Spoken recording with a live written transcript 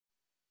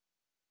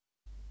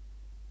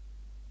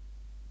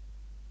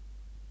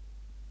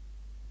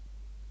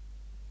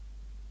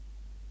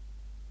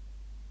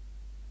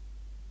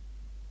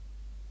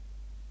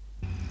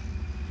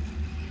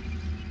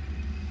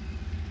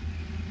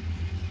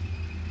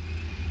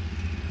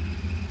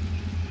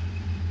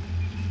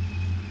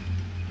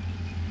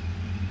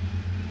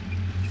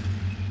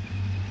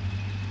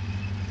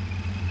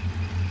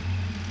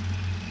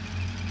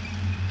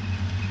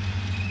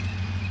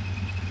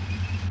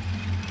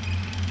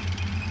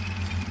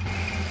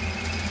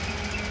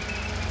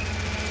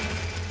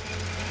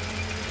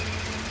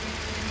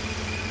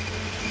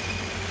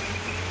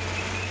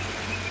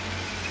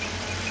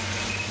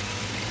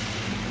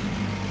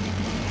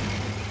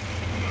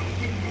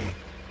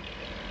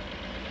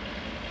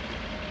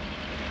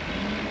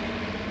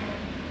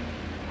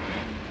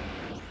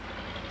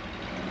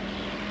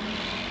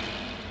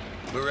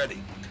We're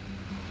ready.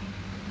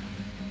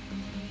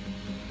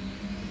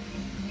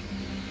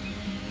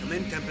 Come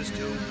in, Tempest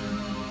 2.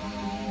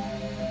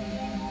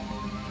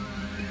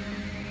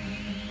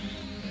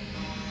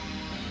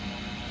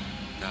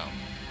 Now.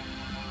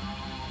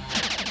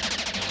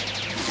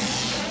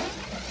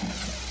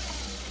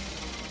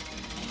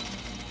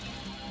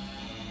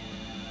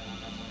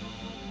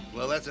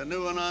 Well, that's a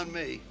new one on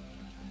me.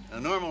 A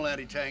normal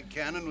anti-tank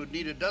cannon would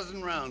need a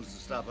dozen rounds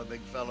to stop a big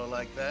fellow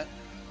like that.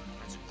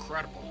 That's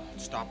incredible. It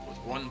stopped with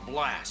one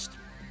blast.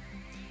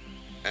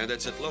 And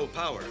it's at low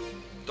power.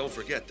 Don't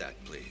forget that,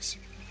 please.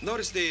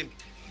 Notice the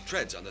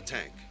treads on the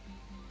tank.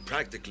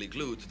 Practically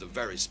glued to the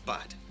very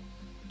spot.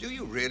 Do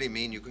you really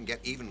mean you can get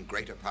even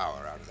greater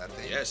power out of that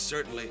thing? Yes,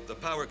 certainly. The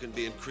power can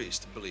be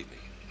increased, believe me.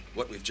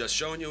 What we've just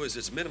shown you is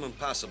its minimum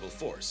possible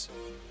force.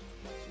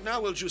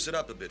 Now we'll juice it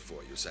up a bit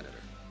for you, Senator.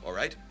 All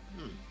right?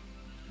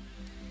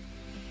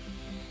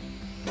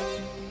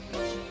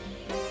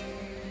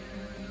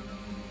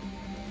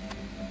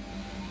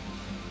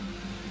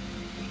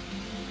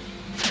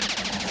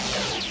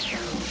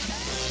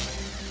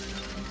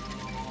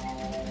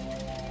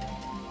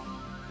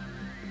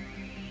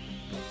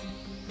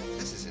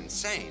 This is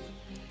insane.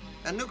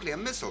 A nuclear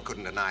missile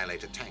couldn't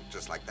annihilate a tank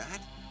just like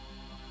that.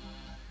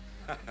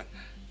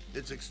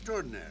 It's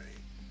extraordinary.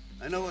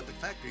 I know what the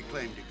factory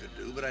claimed you could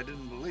do, but I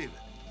didn't believe it.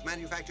 It's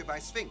manufactured by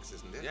Sphinx,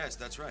 isn't it? Yes,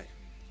 that's right.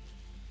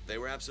 They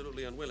were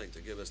absolutely unwilling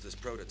to give us this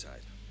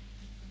prototype.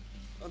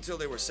 Until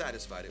they were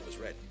satisfied it was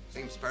ready.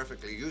 Seems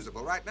perfectly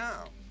usable right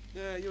now.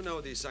 Yeah, you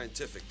know these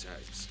scientific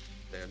types.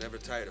 They are never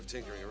tired of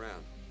tinkering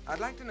around. I'd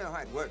like to know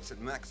how it works at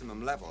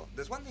maximum level.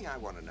 There's one thing I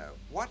want to know.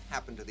 What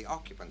happened to the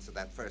occupants of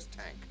that first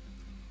tank?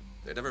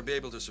 They'd never be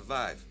able to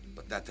survive,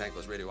 but that tank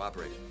was radio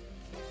operated.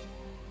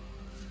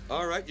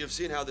 All right, you've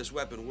seen how this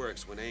weapon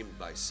works when aimed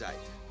by sight.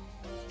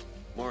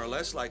 More or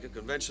less like a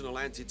conventional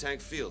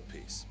anti-tank field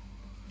piece.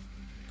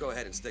 Go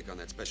ahead and stick on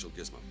that special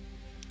gizmo.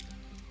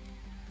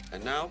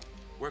 And now,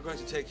 we're going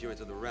to take you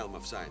into the realm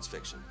of science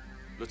fiction.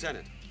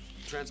 Lieutenant,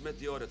 transmit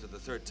the order to the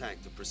third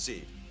tank to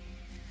proceed.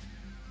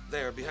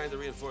 There, behind the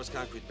reinforced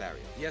concrete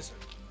barrier. Yes, sir.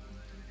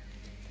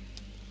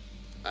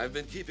 I've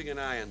been keeping an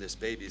eye on this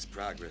baby's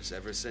progress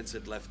ever since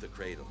it left the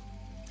cradle.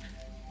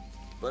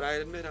 But I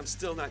admit I'm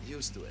still not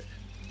used to it.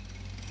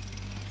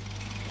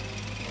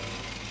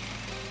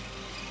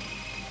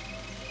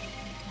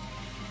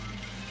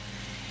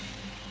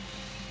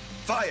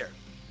 Fire!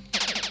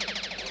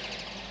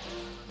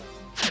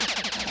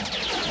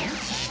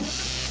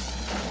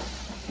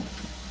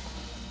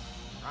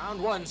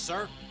 Round one,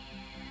 sir.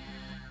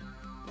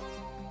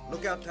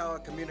 Lookout tower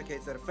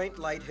communicates that a faint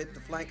light hit the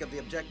flank of the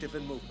objective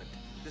in movement.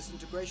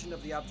 Disintegration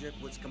of the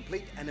object was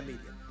complete and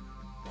immediate.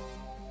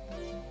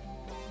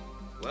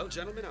 Well,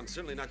 gentlemen, I'm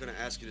certainly not going to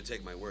ask you to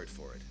take my word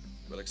for it.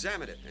 We'll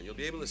examine it, and you'll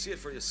be able to see it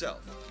for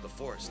yourself. The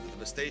force, the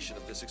devastation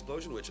of this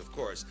explosion, which, of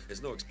course,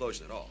 is no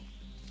explosion at all.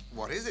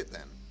 What is it,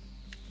 then?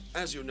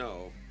 As you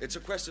know, it's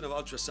a question of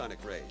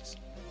ultrasonic rays.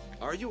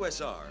 Our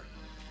USR,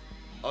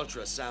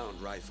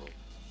 ultrasound rifle,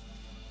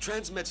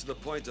 transmits to the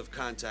point of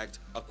contact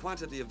a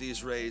quantity of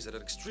these rays at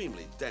an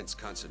extremely dense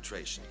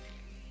concentration.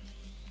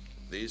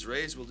 These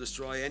rays will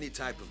destroy any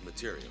type of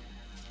material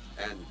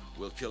and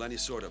will kill any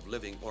sort of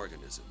living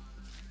organism.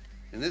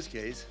 In this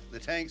case, the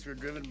tanks were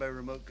driven by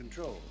remote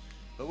control.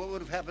 But what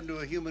would have happened to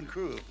a human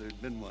crew if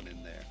there'd been one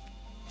in there?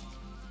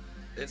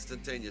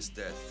 Instantaneous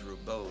death through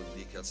bone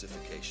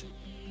decalcification.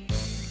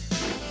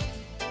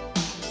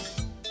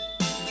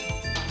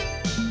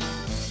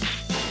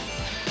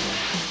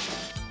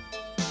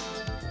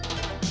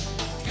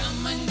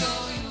 Come and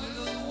go, you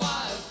little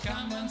wild,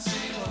 come and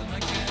see what I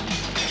can do.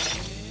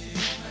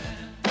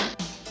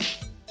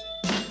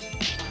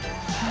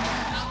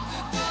 Knock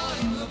the door,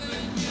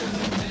 open you,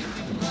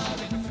 taking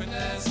loving for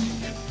as you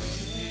can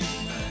be,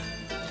 man.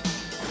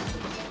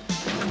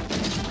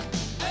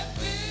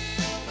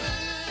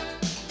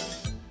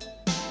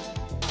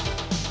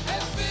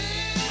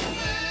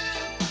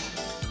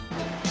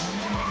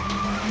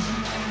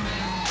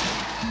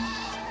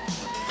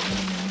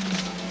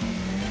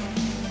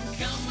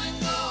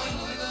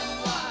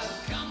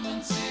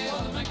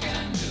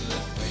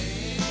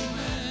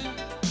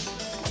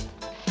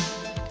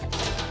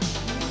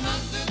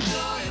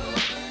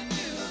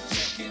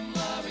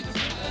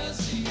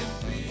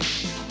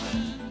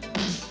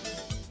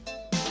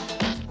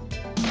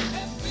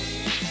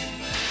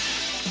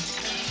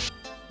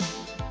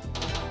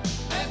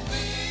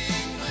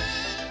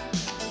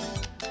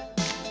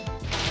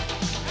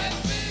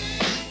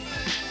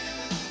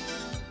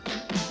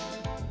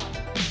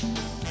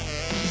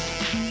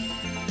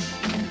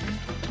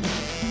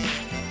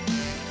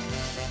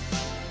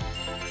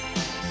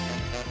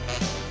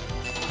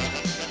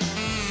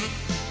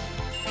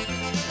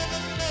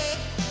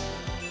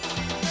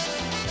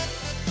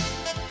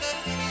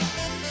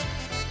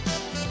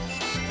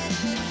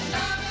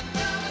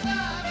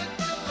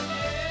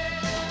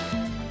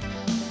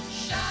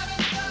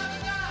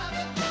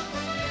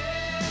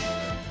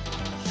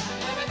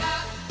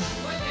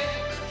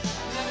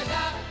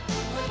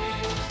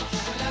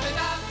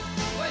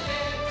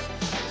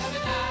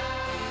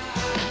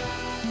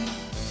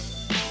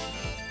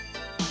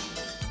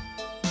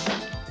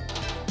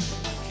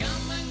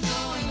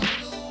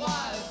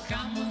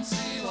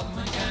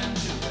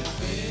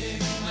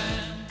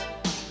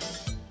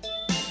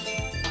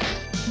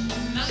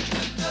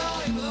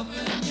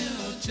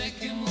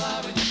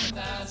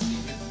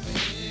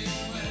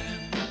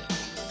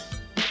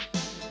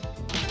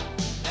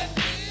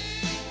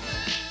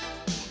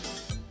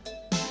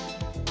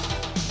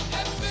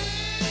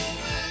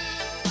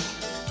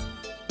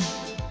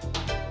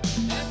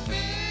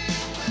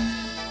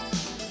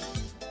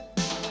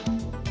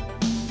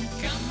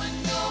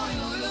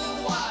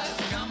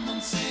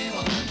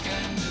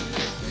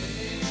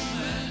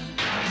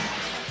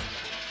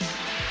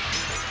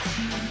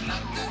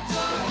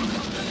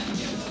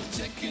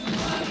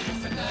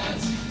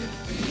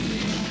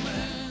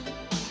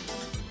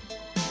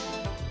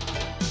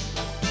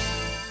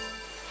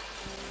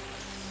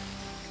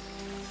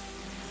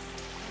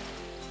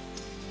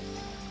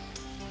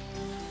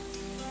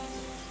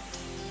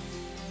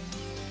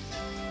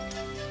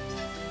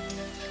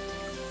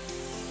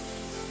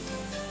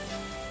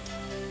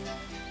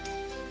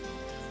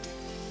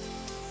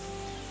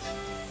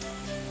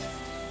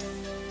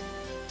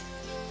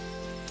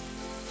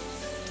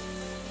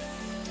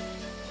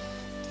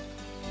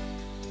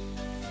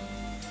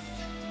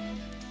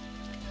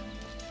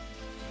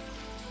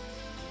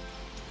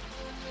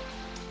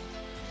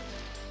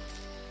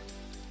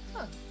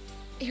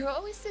 You're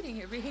always sitting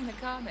here reading the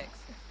comics.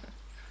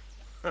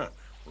 Huh.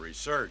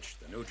 Research.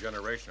 The new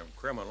generation of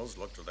criminals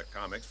look to the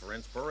comics for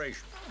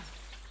inspiration. Oh.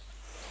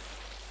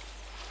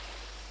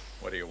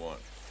 What do you want?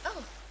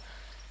 Oh,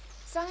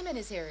 Simon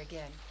is here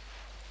again.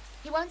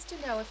 He wants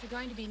to know if you're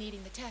going to be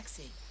needing the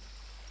taxi.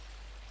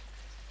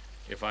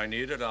 If I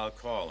need it, I'll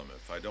call him.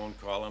 If I don't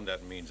call him,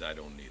 that means I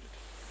don't need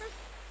it.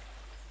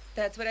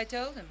 That's what I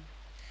told him.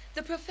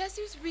 The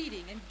professor's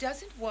reading and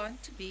doesn't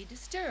want to be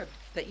disturbed.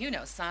 But you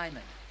know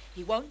Simon.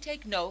 He won't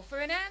take no for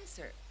an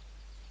answer.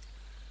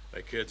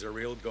 The kid's a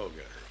real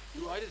go-getter.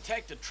 Do I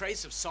detect a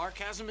trace of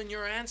sarcasm in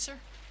your answer?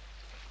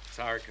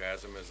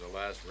 Sarcasm is the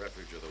last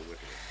refuge of the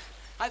wicked.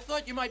 I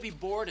thought you might be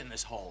bored in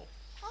this hole.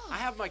 Oh. I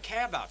have my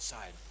cab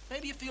outside.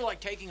 Maybe you feel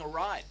like taking a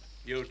ride.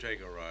 You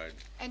take a ride.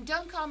 And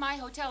don't call my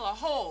hotel a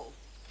hole.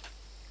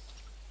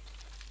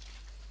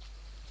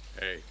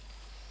 Hey,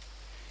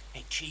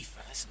 Hey, Chief,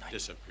 listen,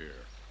 disappear.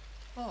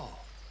 Oh,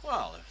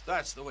 well, if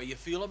that's the way you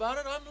feel about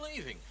it, I'm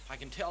leaving. I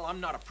can tell I'm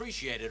not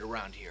appreciated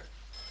around here.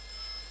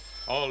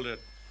 Hold it.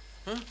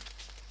 Huh?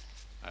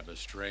 I have a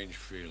strange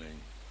feeling.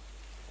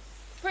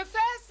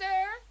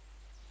 Professor!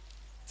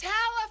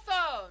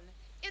 Telephone!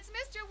 It's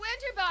Mr.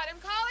 Winterbottom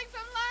calling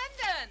from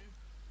London.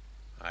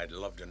 I'd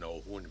love to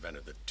know who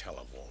invented the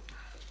telephone.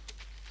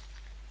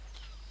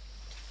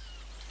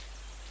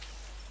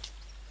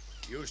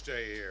 You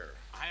stay here.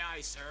 Aye,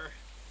 aye, sir.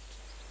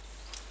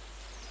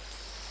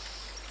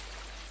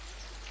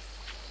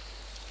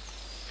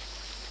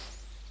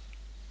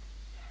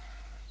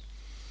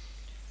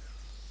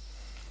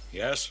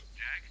 Yes?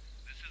 Jack,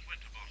 this is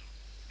Winterbottom.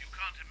 You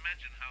can't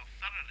imagine how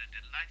thoroughly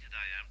delighted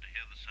I am to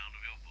hear the sound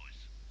of your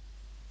voice.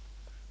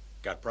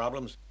 Got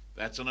problems?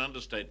 That's an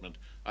understatement.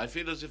 I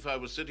feel as if I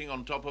was sitting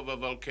on top of a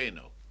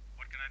volcano.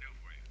 What can I do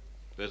for you?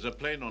 There's a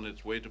plane on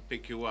its way to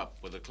pick you up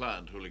with a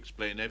client who'll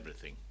explain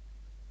everything.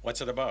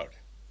 What's it about?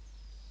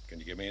 Can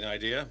you give me an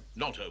idea?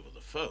 Not over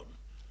the phone.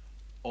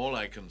 All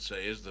I can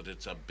say is that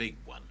it's a big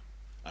one.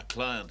 A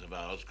client of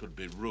ours could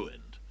be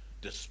ruined,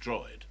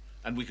 destroyed,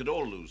 and we could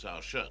all lose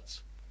our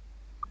shirts.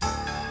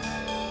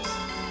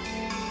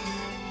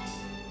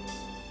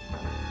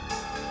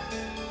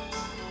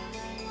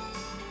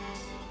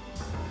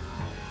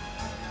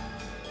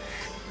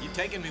 You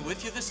taking me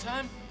with you this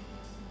time?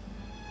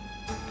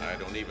 I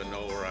don't even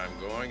know where I'm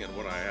going and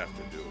what I have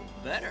to do.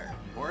 Better.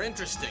 More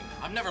interesting.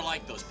 I've never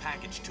liked those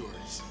package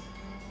tours.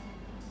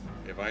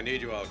 If I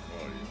need you, I'll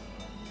call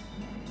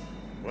you.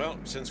 Well,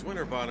 since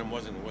Winterbottom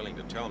wasn't willing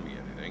to tell me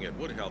anything, it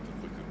would help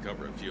if we could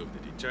cover a few of the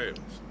details.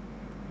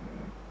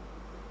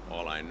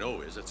 All I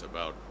know is it's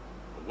about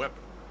a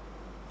weapon.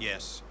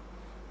 Yes.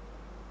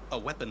 A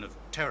weapon of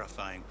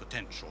terrifying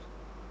potential.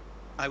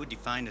 I would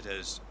define it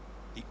as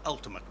the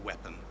ultimate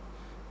weapon,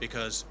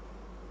 because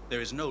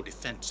there is no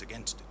defense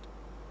against it.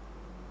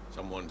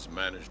 Someone's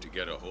managed to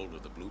get a hold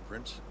of the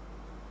blueprints?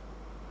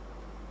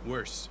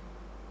 Worse.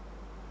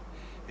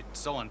 It's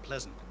so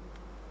unpleasant.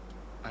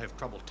 I have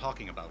trouble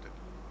talking about it.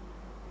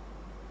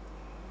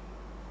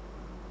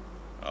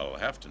 I'll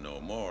have to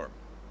know more,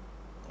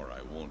 or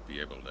I won't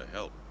be able to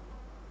help.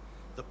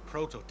 The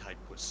prototype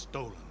was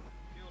stolen.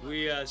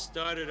 We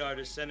started our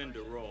descent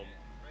into Rome.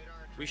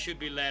 We should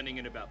be landing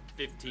in about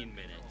 15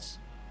 minutes.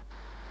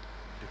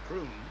 De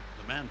Kroon,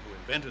 the man who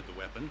invented the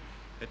weapon,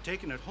 had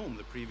taken it home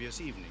the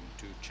previous evening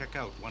to check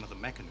out one of the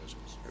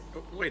mechanisms.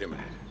 Wait a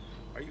minute.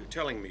 Are you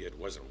telling me it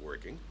wasn't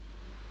working?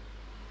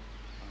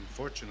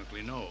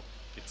 Unfortunately, no.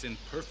 It's in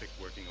perfect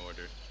working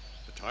order.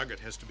 The target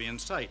has to be in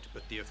sight,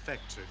 but the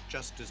effects are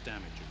just as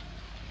damaging.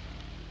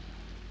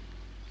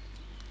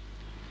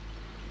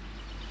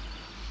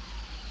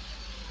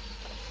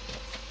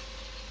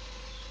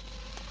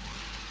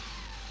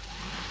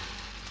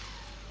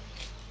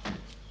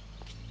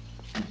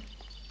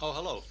 Oh,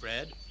 hello,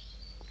 Fred.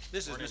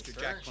 This is Morning, Mr. sir.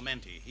 Jack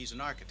Clementi. He's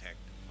an architect.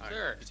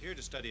 Sure. He's here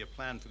to study a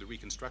plan for the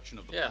reconstruction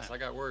of the Yes,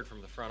 plant. I got word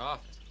from the front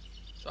office.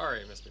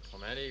 Sorry, Mr.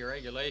 Clementi,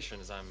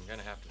 regulations, I'm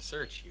gonna have to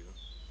search you.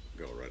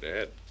 Go right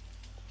ahead.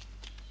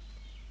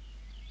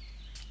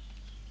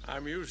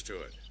 I'm used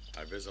to it.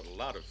 I visit a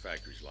lot of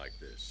factories like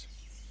this.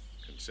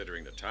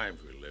 Considering the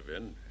times we live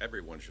in,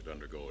 everyone should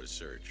undergo a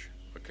search.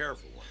 A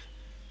careful one.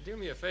 Do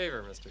me a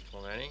favor, Mr.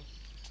 Clementi.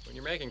 When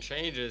you're making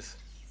changes,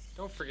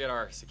 don't forget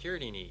our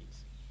security needs.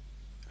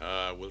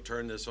 We'll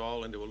turn this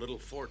all into a little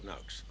Fort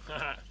Knox.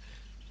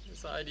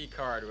 This ID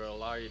card will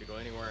allow you to go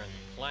anywhere in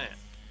the plant.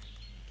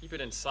 Keep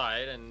it in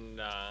sight and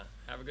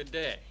have a good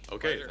day.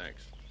 Okay, Pleasure.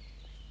 thanks.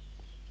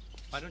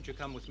 Why don't you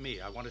come with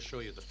me? I want to show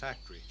you the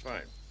factory.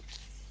 Fine.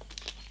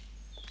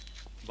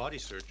 Body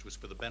search was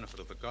for the benefit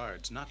of the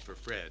guards, not for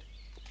Fred.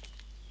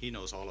 He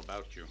knows all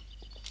about you.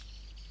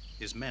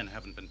 His men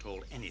haven't been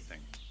told anything.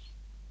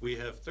 We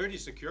have 30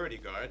 security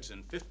guards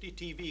and 50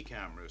 TV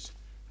cameras.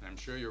 I'm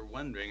sure you're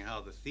wondering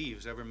how the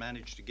thieves ever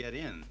managed to get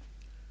in.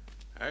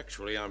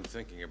 Actually, I'm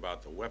thinking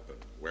about the weapon,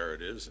 where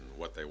it is, and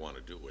what they want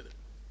to do with it.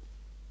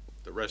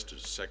 The rest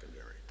is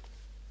secondary.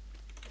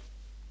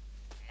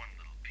 One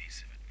little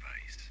piece of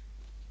advice.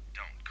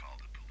 Don't call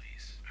the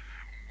police.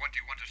 What do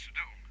you want us to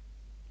do?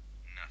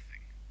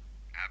 Nothing.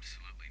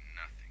 Absolutely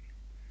nothing.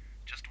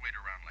 Just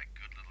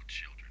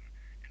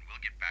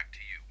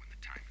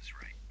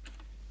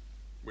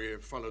We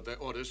followed their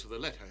orders to the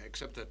letter,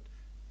 except that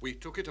we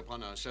took it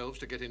upon ourselves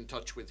to get in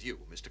touch with you,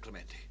 Mr.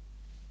 Clementi.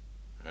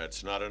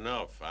 That's not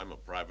enough. I'm a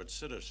private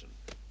citizen.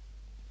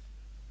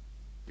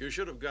 You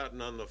should have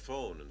gotten on the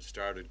phone and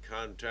started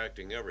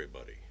contacting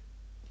everybody.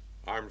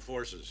 Armed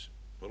forces,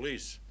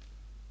 police,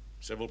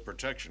 civil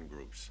protection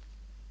groups.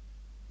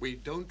 We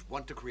don't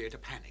want to create a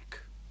panic.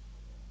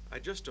 I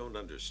just don't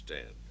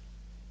understand.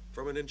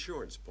 From an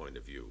insurance point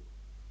of view,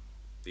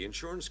 the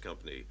insurance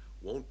company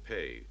won't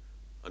pay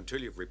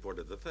until you've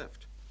reported the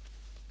theft.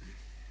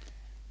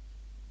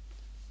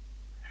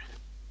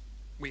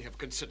 We have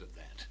considered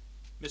that.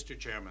 Mr.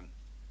 Chairman,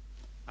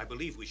 I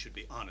believe we should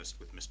be honest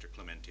with Mr.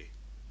 Clementi.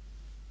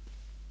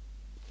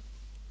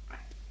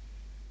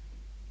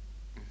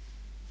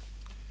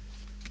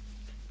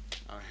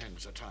 Our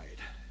hands are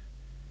tied.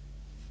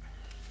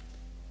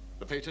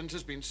 The patent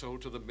has been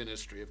sold to the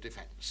Ministry of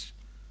Defense.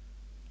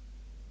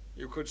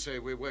 You could say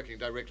we're working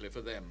directly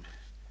for them.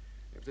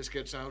 If this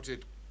gets out,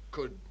 it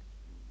could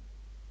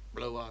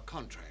blow our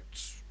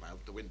contracts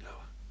out the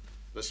window.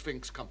 The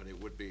Sphinx Company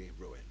would be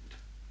ruined.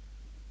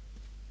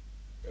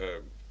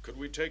 Could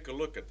we take a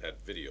look at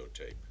that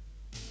videotape?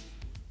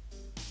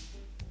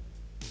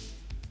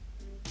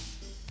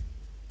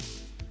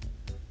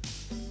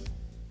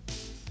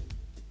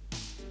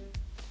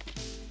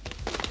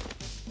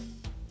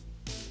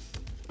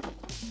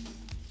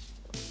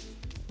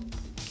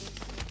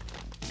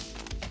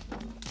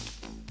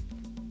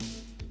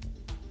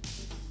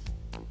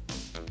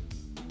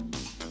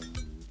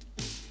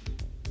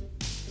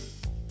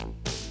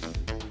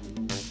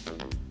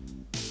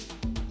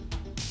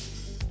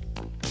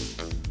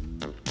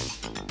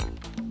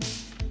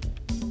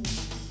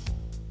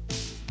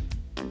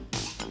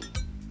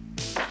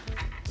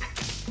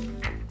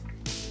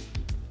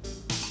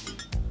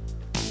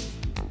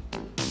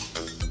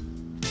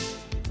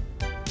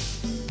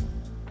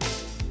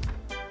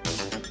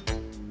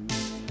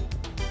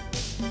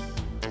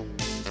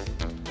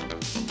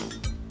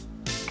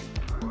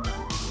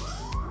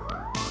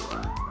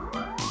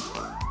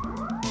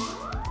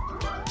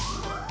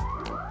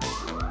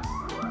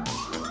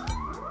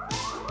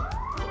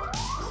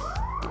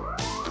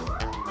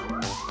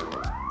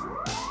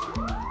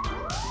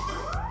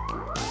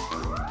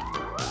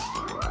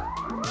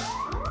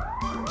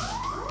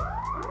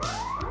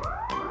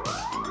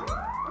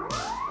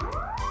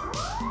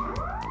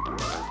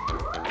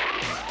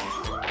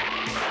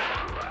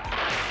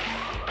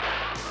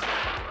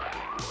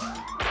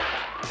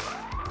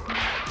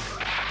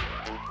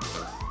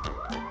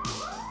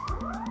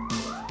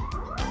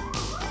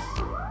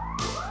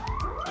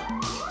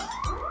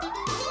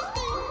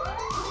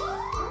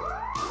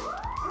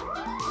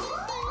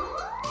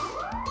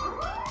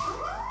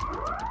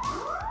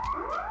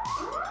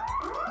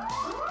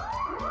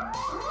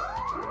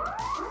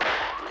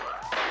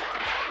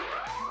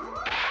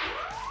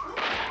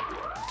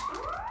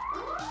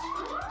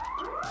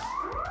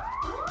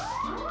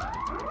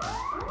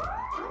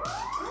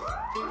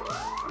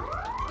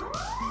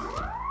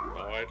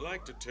 I'd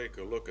like to take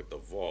a look at the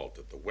vault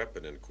that the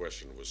weapon in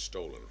question was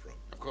stolen from.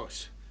 Of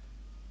course.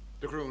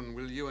 De Kroon,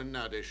 will you and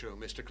Nade show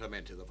Mr.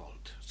 Clementi the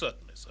vault?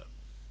 Certainly, sir.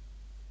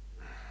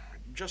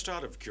 Just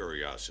out of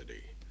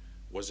curiosity,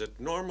 was it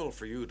normal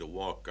for you to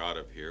walk out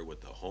of here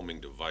with the homing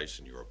device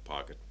in your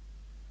pocket?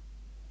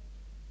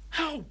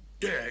 How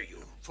dare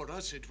you? For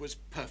us, it was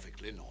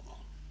perfectly normal.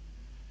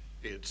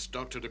 It's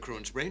Dr. De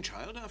Kroon's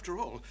brainchild, after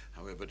all.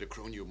 However, De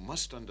Kroon, you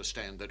must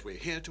understand that we're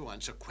here to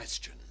answer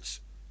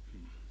questions.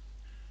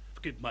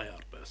 Forgive my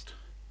outburst.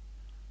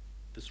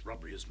 This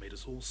robbery has made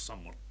us all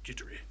somewhat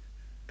jittery.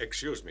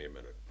 Excuse me a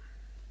minute.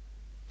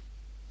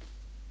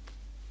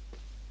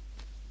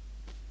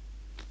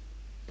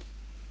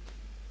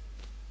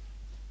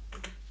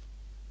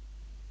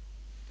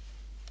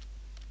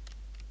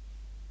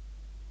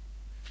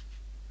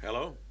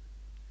 Hello?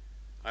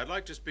 I'd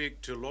like to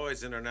speak to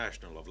Lloyd's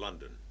International of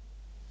London.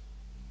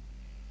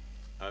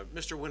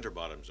 Mr.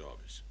 Winterbottom's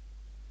office.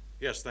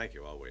 Yes, thank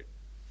you. I'll wait.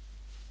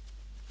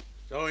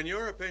 So, in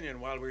your opinion,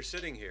 while we're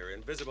sitting here,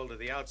 invisible to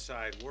the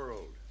outside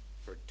world,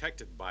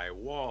 protected by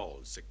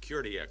walls,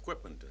 security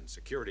equipment, and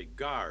security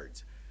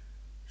guards,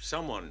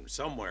 someone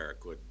somewhere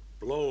could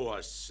blow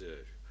us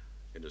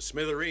into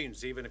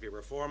smithereens, even if you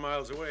were 4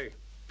 miles away?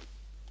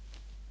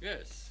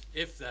 Yes,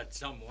 if that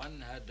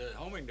someone had a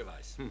homing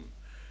device.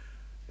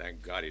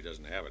 Thank God he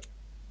doesn't have it.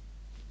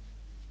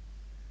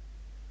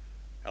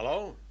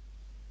 Hello?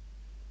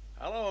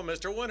 Hello,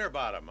 Mr.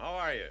 Winterbottom. How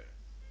are you?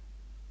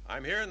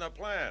 I'm here in the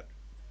plant,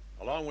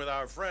 along with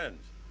our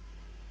friends.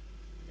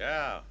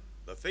 Yeah,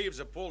 the thieves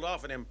have pulled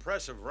off an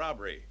impressive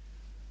robbery,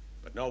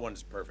 but no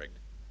one's perfect.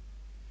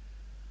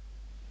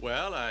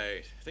 Well,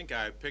 I think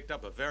I picked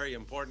up a very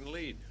important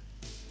lead.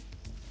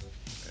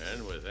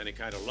 And with any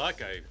kind of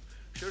luck, I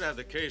should have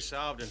the case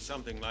solved in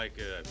something like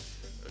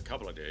a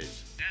couple of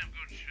days. Damn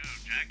good show,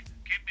 Jack.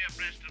 Keep me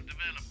abreast of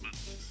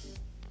developments.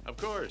 Of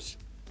course.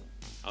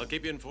 I'll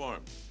keep you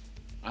informed.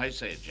 I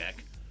say,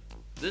 Jack,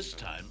 this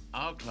time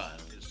our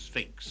client is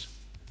Sphinx.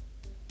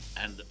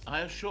 And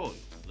I assure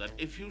you that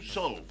if you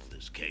solve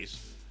this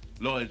case,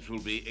 Lloyd's will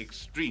be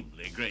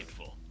extremely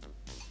grateful.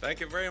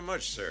 Thank you very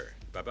much, sir.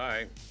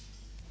 Bye-bye.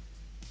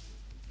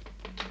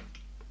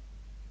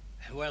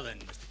 Well then,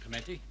 Mr.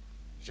 Clementi,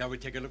 shall we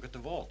take a look at the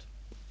vault?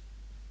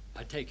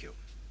 I take you.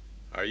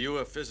 Are you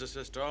a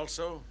physicist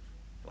also?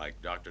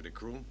 Like Dr. de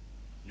Kroon?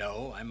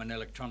 No, I'm an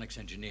electronics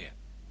engineer.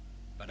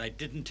 But I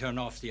didn't turn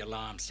off the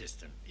alarm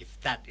system, if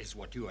that is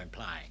what you're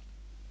implying.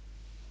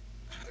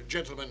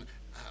 Gentlemen,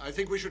 I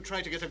think we should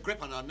try to get a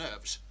grip on our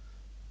nerves.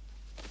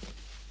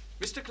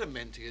 Mr.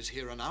 Clementi is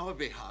here on our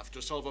behalf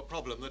to solve a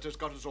problem that has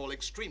got us all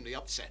extremely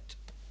upset.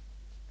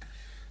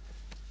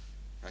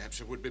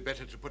 Perhaps it would be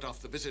better to put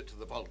off the visit to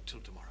the vault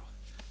till tomorrow.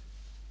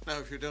 Now,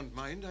 if you don't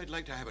mind, I'd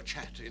like to have a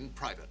chat in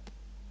private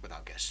with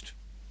our guest.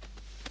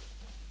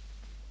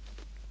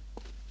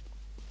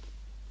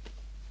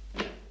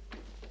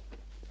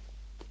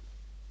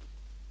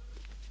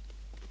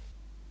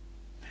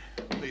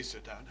 Please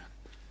sit down.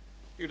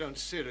 You don't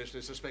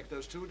seriously suspect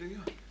those two, do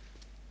you?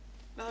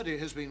 Nardi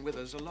has been with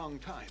us a long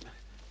time.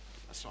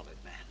 A solid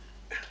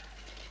man.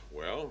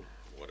 Well,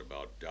 what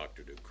about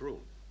Dr. de Kroon?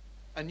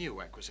 A new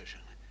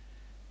acquisition.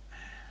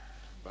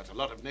 But a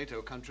lot of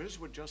NATO countries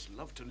would just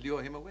love to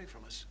lure him away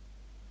from us.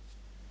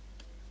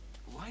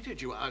 Why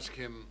did you ask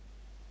him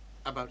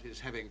about his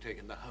having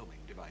taken the homing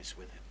device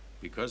with him?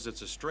 Because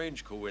it's a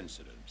strange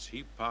coincidence.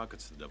 He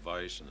pockets the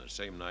device on the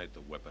same night the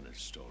weapon is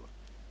stolen.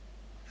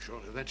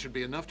 Surely that should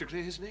be enough to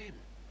clear his name.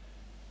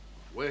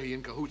 Were he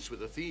in cahoots with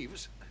the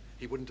thieves,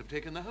 he wouldn't have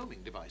taken the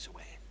homing device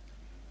away.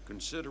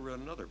 Consider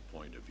another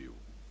point of view.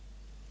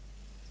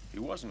 He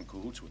wasn't in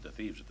cahoots with the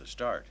thieves at the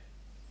start,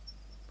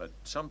 but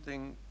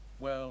something,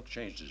 well,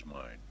 changed his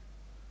mind.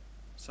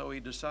 So he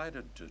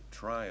decided to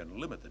try and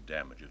limit the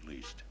damage at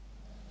least,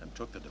 and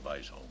took the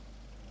device home.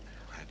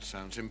 That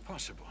sounds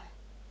impossible.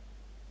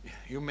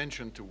 You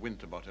mentioned to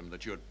Winterbottom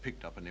that you had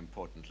picked up an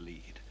important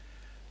lead.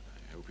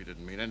 I hope he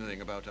didn't mean anything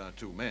about our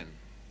two men.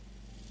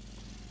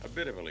 A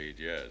bit of a lead,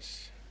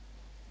 yes.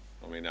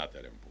 Only not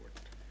that important.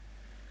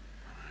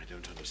 I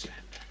don't understand.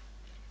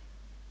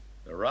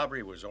 The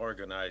robbery was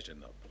organized in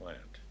the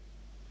plant.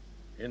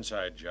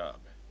 Inside job.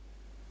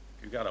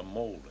 You got a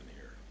mole in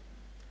here.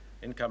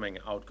 Incoming,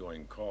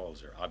 outgoing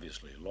calls are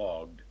obviously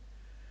logged.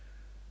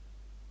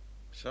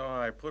 So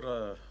I put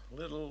a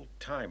little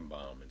time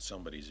bomb in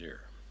somebody's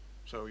ear.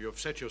 So you've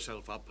set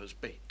yourself up as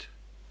bait.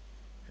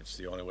 It's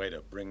the only way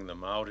to bring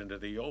them out into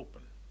the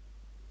open.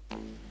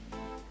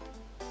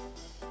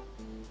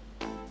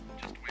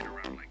 Just wait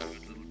around like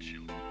good little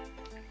children,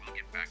 and we'll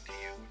get back to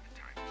you when the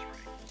time is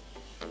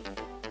right.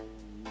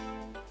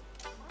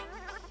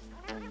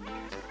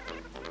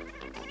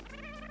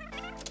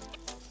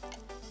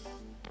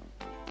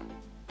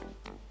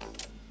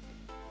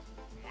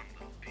 One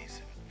little piece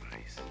of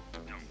advice.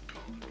 Don't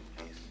call the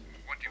police.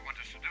 What do you want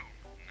us to do?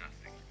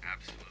 Nothing.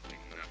 Absolutely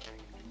nothing.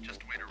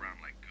 Just wait around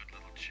like good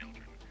little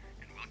children,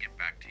 and we'll get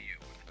back to you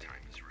when the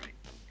time is right.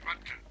 What?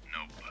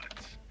 No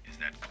buts. Is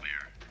that clear?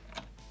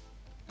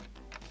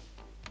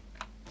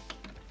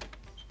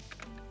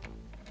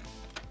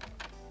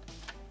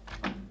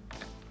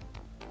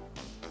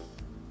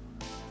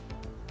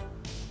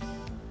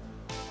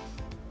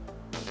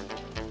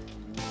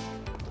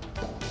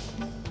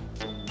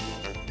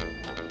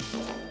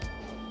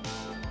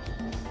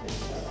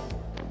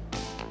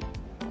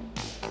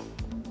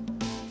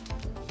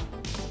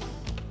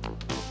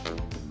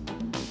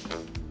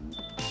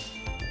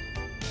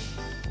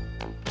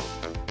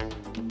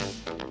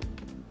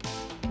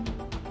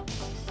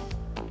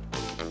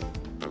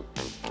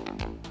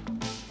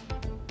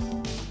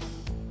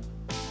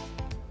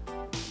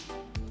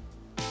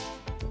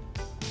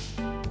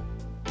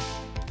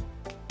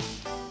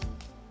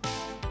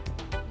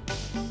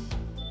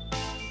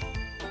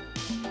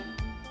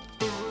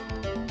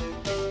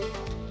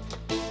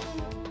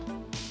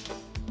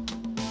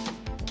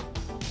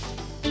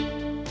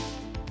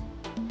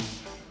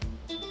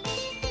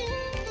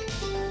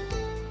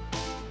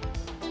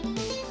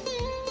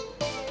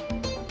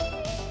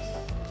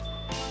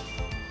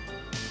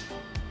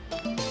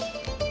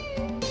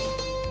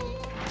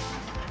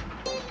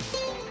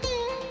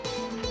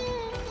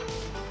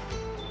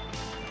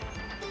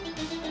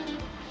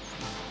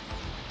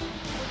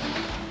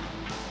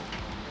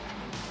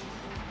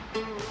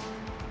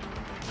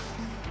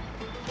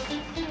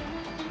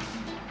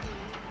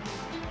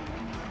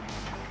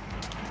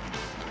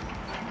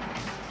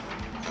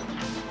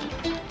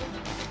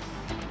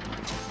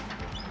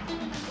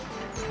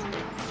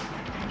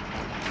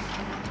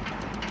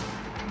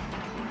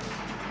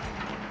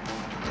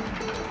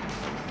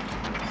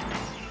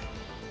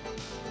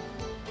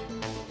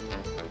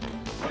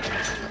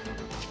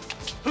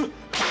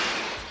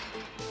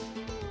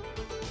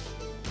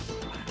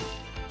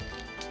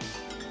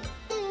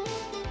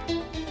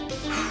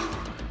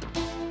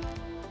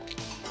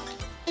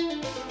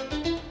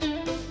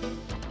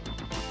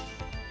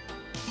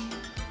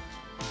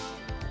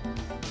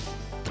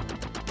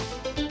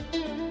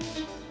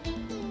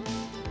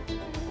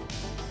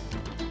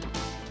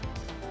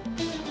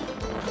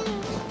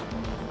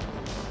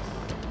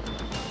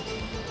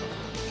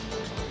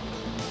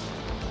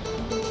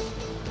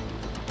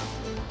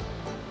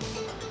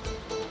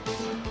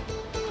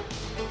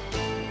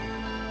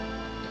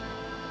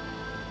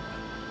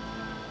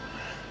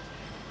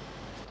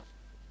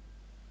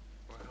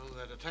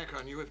 attack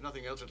on you, if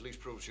nothing else, at least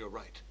proves you're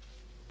right.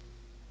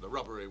 The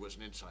robbery was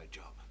an inside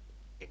job.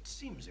 It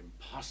seems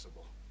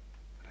impossible,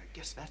 but I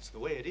guess that's the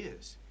way it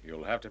is.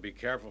 You'll have to be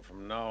careful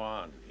from now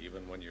on,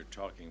 even when you're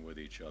talking with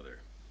each other.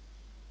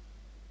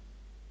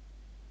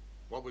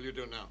 What will you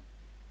do now?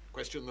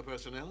 Question the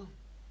personnel?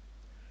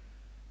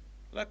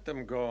 Let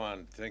them go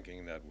on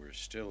thinking that we're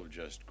still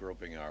just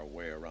groping our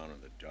way around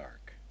in the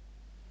dark.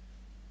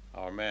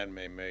 Our man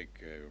may make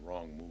a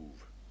wrong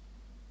move.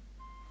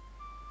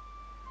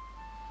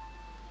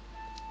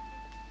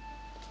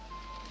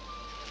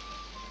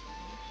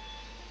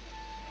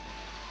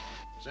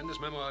 Send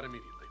this memo out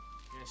immediately.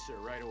 Yes, sir,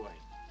 right away.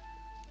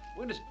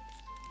 When is it?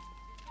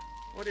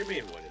 What do you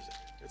mean, what is it?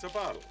 It's a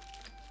bottle.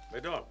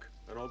 Medoc,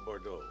 an old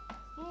Bordeaux.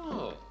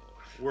 Oh.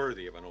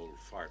 Worthy of an old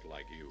fart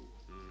like you,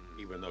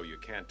 even though you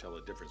can't tell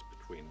the difference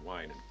between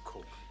wine and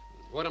coke.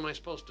 What am I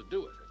supposed to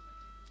do with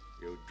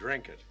it? You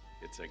drink it.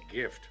 It's a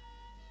gift.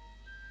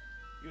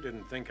 You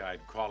didn't think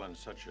I'd call in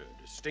such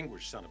a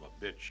distinguished son of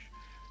a bitch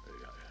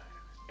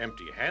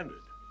empty-handed,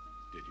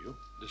 did you?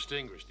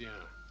 Distinguished, yeah.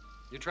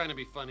 You trying to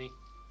be funny?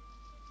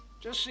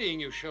 Just seeing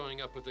you showing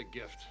up with a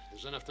gift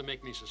is enough to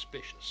make me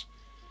suspicious.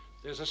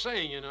 There's a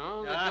saying, you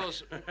know, that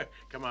goes...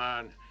 Come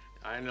on.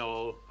 I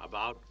know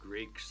about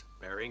Greeks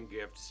bearing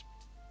gifts.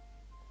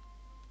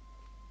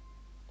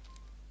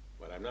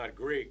 But I'm not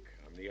Greek.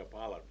 I'm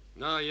Neapolitan.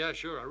 No, yeah,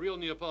 sure, a real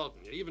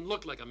Neapolitan. You even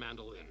look like a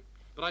mandolin.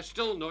 But I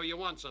still know you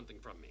want something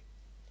from me.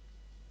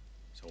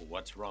 So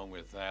what's wrong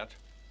with that?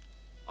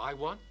 I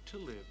want to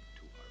live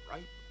to a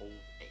ripe old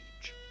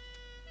age.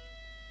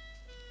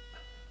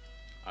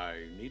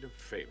 I need a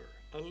favor.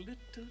 A little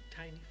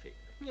tiny favor.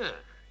 Yeah,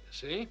 you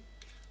see?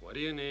 What do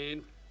you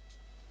need?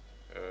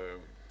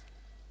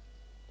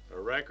 A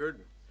record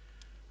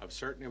of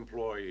certain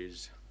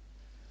employees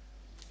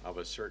of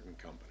a certain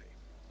company.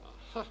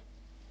 Uh-huh.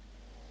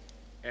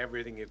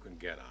 Everything you can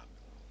get on.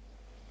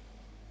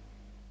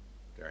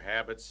 Their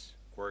habits,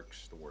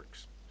 quirks, the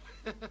works.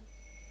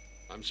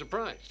 I'm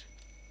surprised.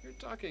 You're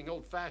talking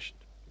old-fashioned.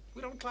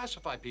 We don't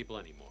classify people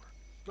anymore.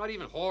 Not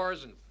even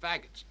whores and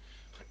faggots.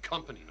 A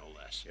company, no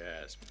less.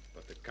 Yes,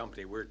 but the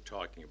company we're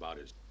talking about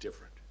is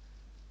different.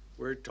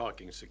 We're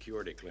talking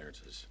security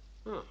clearances.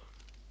 Huh.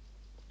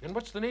 And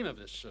what's the name of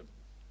this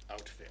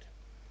outfit?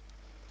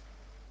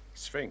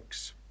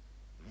 Sphinx.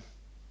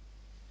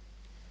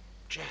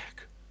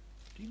 Jack,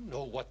 do you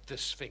know what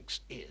this Sphinx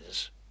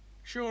is?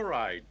 Sure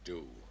I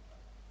do.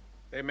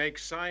 They make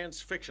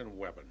science fiction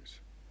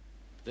weapons.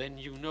 Then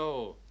you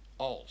know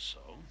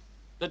also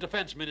the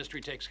Defense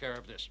Ministry takes care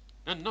of this,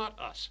 and not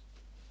us.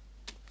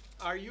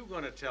 Are you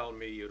going to tell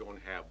me you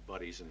don't have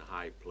buddies in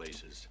high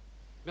places?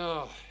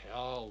 Oh,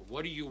 hell,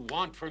 what do you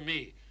want from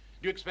me?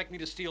 Do you expect me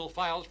to steal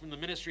files from the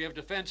Ministry of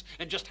Defense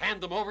and just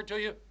hand them over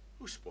to you?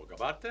 Who spoke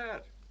about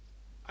that?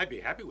 I'd be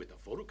happy with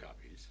the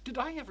photocopies. Did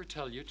I ever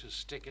tell you to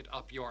stick it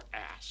up your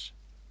ass?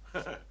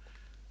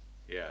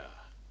 Yeah,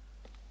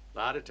 a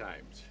lot of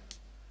times.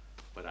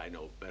 But I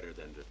know better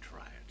than to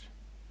try it.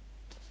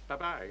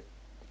 Bye-bye.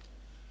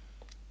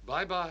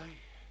 Bye-bye,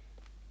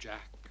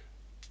 Jack.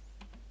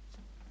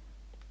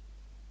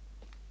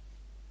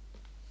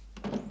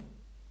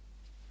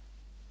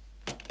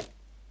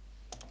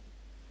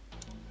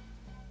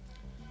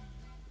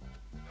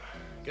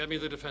 Get me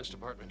the Defense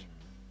Department.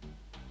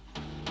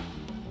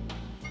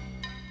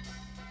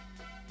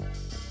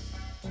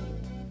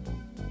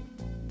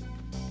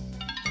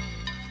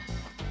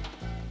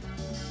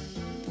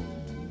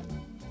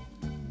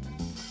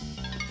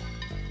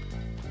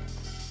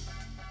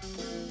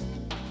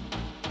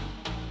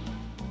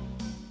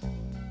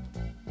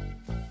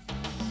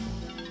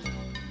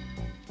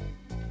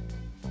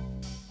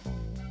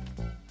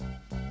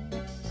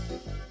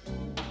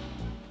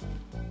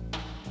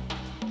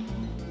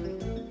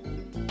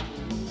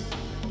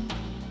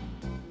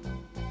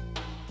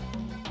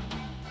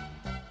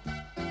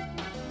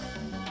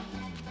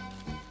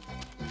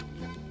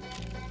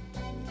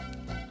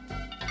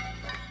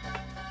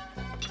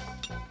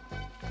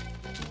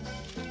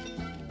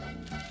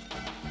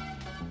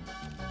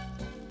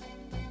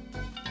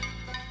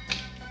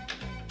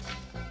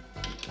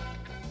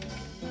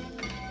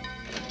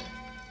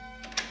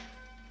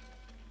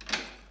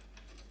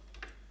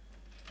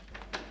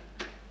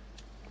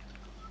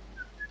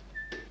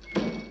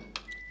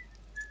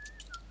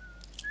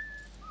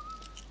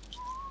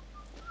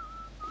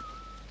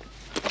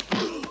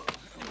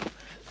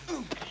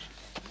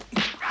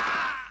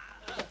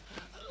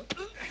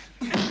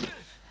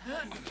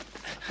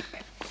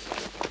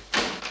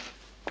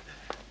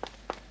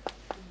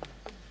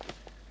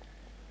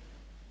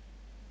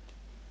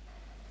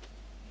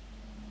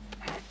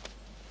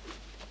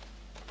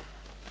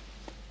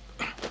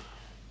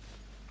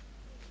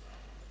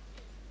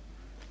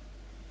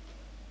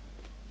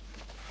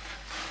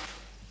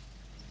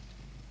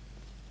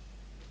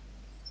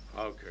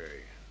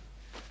 Okay.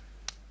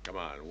 Come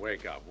on,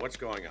 wake up. What's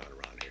going on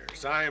around here?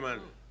 Simon!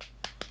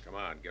 Come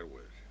on, get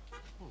with it.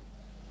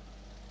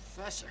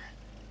 Professor.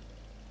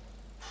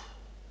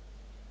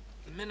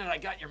 The minute I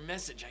got your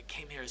message, I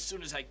came here as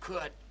soon as I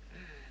could.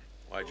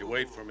 Why'd you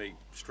wait for me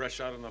stretched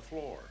out on the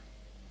floor?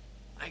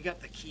 I got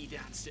the key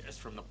downstairs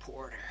from the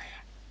porter.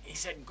 He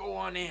said, go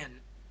on in.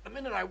 The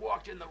minute I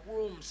walked in the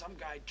room, some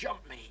guy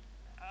jumped me.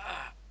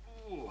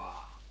 Ooh.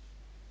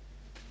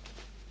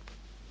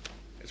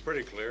 It's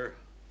pretty clear.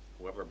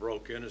 Whoever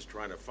broke in is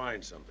trying to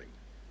find something.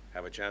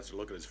 Have a chance to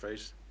look at his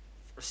face?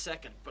 For a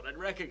second, but I'd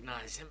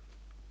recognize him.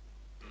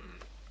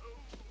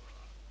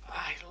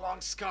 A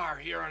long scar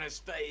here on his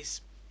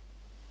face.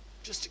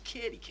 Just a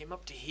kid. He came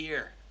up to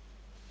here.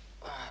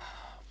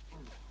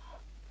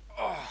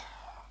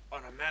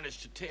 But I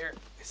managed to tear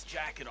his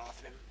jacket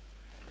off him.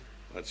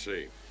 Let's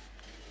see.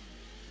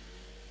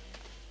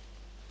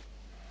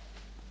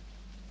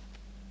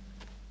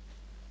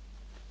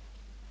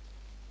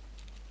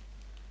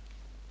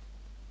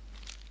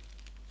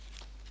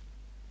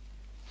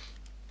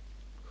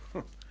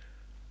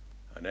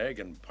 An egg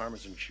and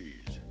Parmesan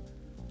cheese.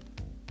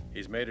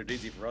 He's made it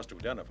easy for us to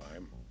identify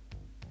him.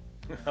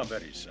 I'll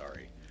bet he's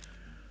sorry.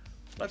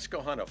 Let's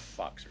go hunt a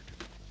fox or two.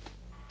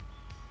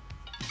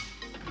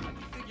 How'd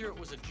you figure it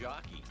was a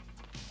jockey?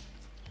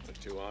 The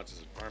 2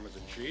 ounces of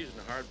Parmesan cheese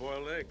and a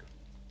hard-boiled egg.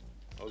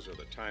 Those are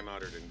the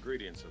time-honored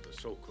ingredients of the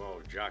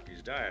so-called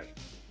jockey's diet.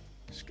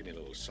 Skinny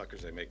little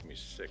suckers, they make me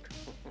sick.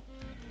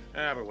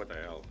 But what the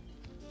hell?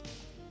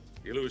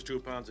 You lose 2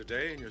 pounds a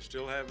day and you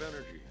still have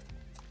energy.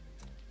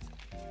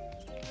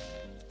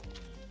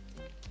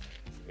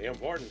 The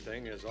important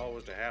thing is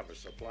always to have a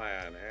supply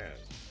on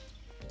hand.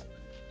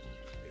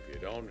 If you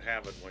don't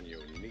have it when you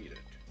need it,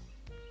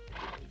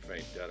 you can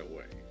faint dead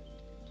away.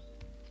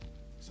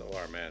 So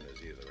our man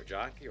is either a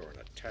jockey or an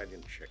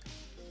Italian chicken.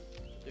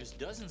 There's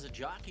dozens of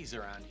jockeys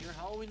around here.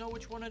 How will we know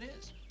which one it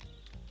is?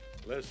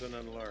 Listen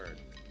and learn,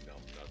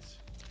 numbnuts.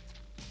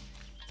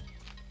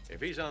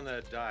 If he's on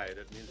that diet,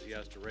 it means he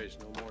has to race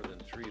no more than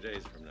 3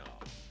 days from now.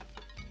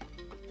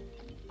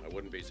 I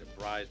wouldn't be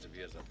surprised if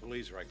he has a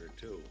police record,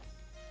 too.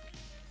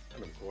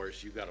 And of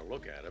course, you got to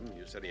look at him.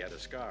 You said he had a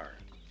scar.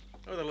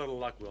 With a little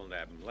luck, we'll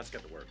nab him. Let's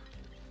get to work.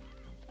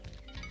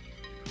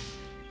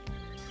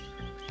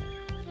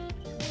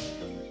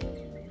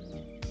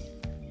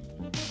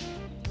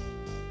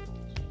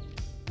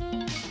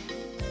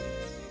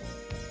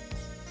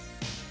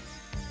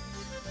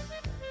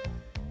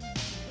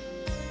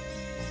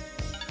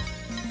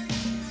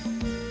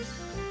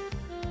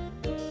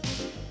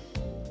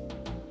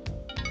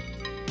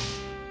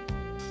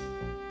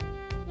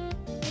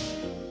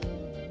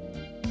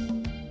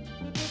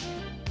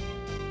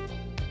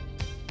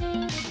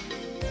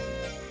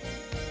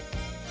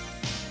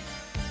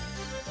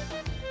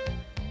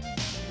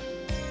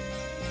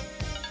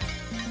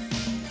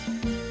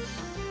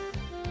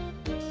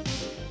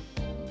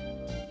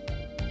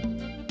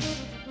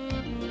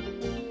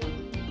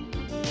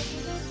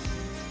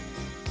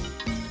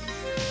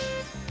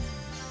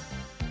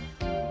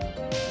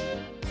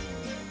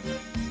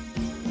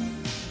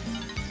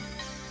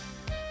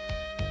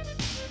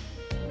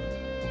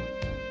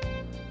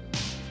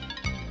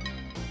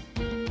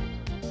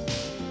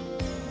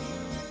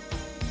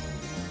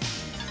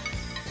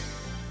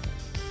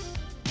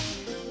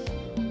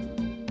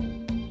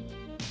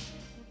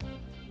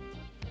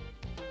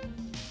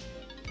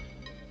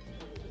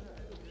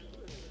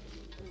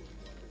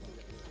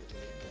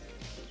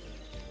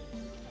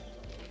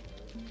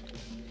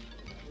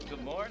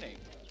 Good morning.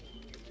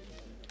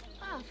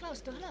 Ah,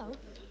 Fausto, hello.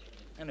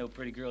 I know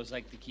pretty girls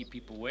like to keep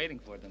people waiting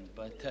for them,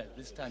 but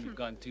this time you've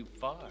gone too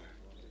far.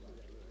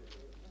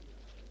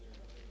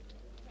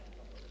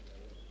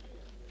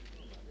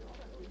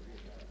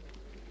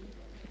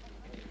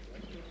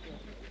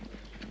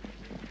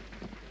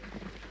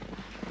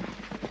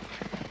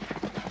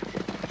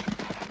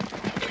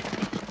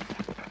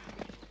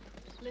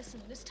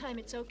 Listen, this time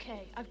it's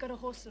okay. I've got a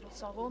horse that'll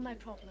solve all my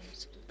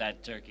problems.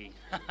 That turkey.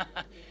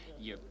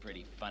 You're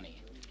pretty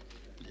funny.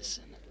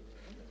 Listen,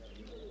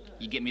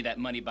 you get me that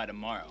money by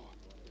tomorrow,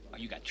 or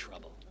you got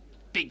trouble.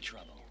 Big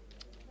trouble.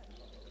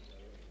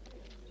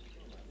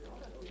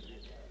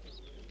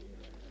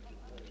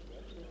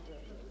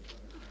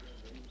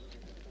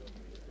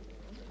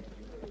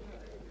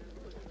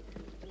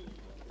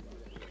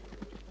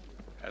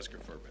 Ask her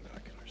for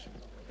binoculars.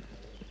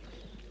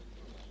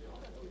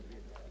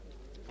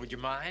 Would you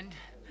mind?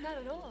 Not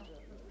at all.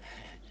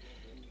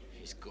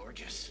 She's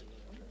gorgeous.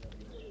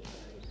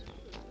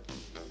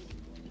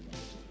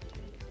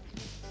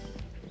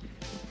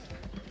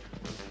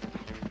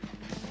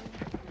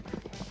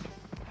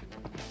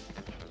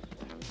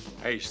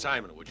 Hey,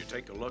 Simon, would you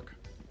take a look?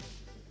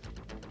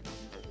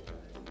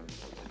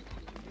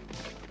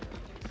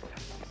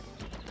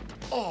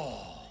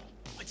 Oh,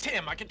 it's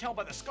him. I can tell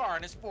by the scar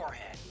on his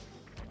forehead.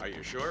 Are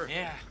you sure?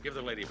 Yeah. Give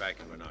the lady back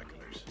your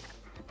binoculars.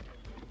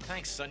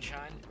 Thanks,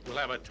 Sunshine. We'll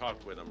have a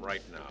talk with him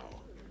right now.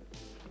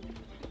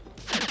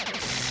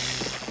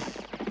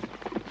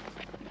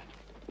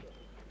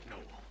 No.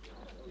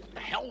 The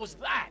hell was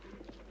that?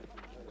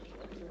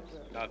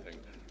 Nothing.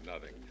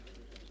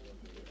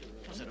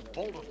 Was it a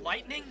bolt of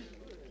lightning?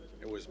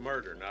 It was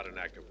murder, not an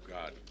act of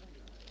God.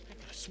 I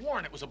could have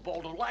sworn it was a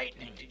bolt of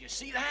lightning. Did you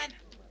see that?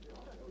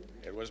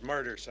 It was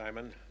murder,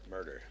 Simon.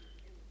 Murder.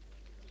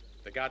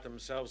 They got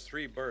themselves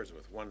 3 birds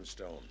with 1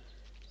 stone.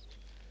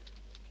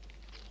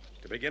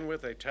 To begin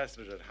with, they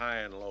tested it at high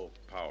and low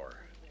power.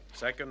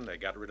 Second, they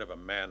got rid of a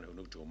man who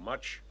knew too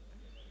much.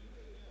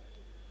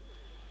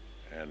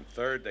 And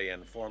third, they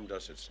informed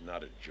us it's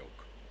not a joke.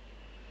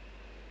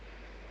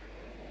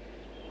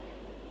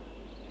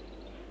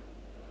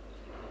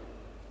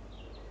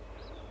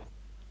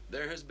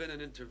 There has been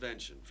an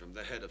intervention from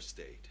the head of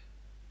state.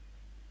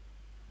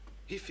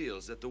 He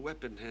feels that the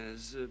weapon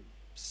has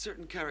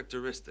certain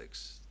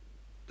characteristics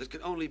that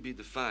can only be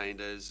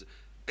defined as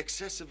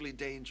excessively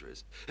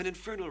dangerous. An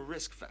infernal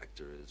risk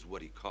factor is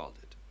what he called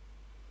it.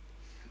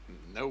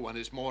 No one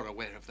is more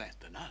aware of that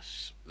than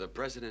us. The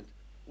president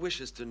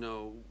wishes to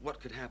know what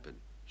could happen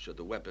should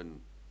the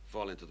weapon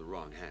fall into the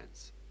wrong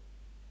hands.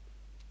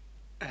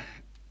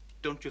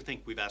 Don't you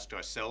think we've asked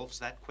ourselves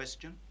that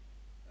question?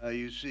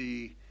 You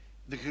see,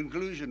 the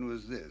conclusion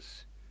was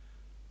this: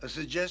 a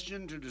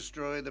suggestion to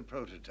destroy the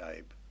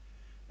prototype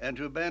and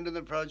to abandon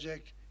the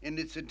project in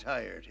its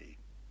entirety.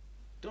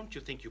 Don't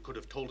you think you could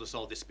have told us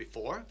all this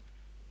before?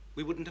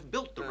 We wouldn't have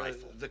built the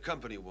rifle. The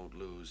company won't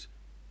lose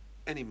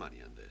any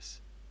money on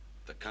this.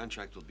 The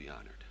contract will be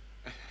honored.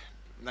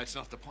 That's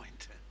not the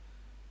point.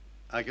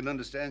 I can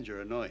understand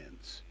your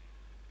annoyance.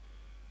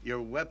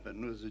 Your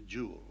weapon was a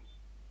jewel,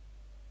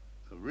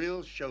 a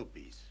real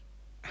showpiece.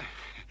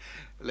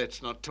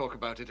 Let's not talk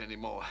about it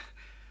anymore.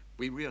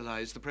 We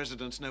realize the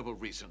president's noble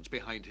reasons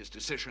behind his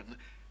decision,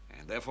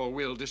 and therefore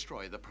will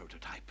destroy the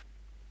prototype.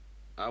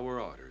 Our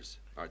orders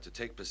are to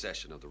take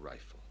possession of the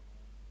rifle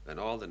and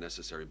all the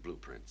necessary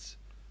blueprints,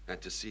 and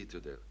to see to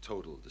their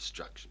total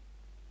destruction.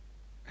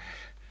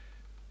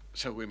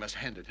 So we must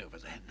hand it over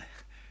then.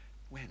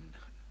 When?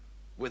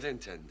 Within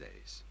 10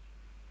 days.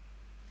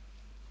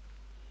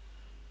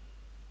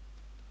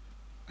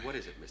 What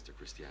is it, Mr.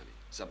 Cristiani?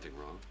 Something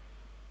wrong?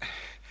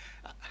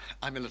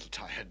 I'm a little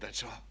tired,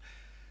 that's all.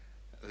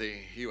 The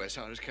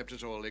USR has kept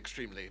us all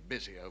extremely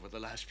busy over the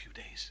last few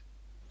days.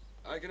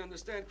 I can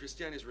understand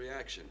Cristiani's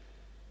reaction.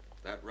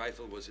 That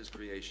rifle was his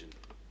creation.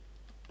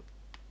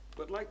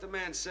 But like the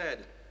man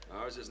said,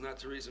 ours is not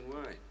to reason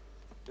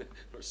why.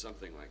 Or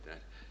something like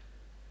that.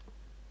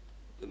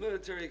 The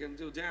military can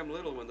do damn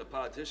little when the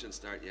politicians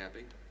start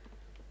yapping.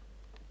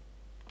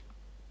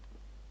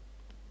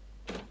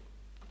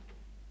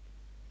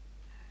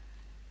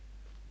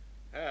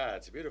 Ah,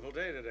 it's a beautiful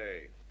day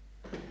today.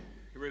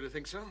 You really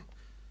think so?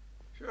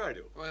 Sure I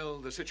do. Well,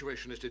 the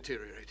situation is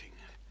deteriorating.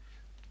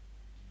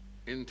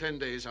 In 10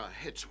 days, our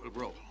hits will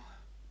roll.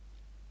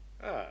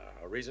 Ah,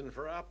 a reason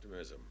for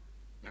optimism.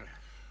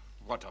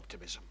 What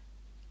optimism?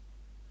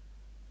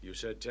 You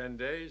said 10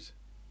 days?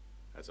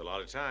 That's a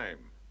lot of time.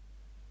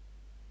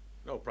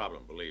 No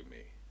problem, believe me.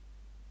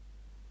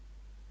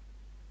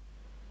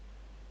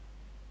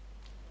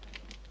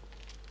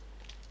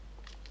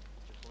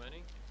 Mr.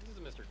 Clementi, this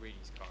is Mr.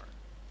 Guidi's car.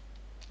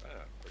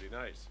 Ah, pretty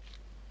nice.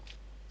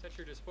 It's at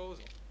your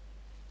disposal.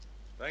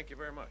 Thank you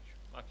very much.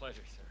 My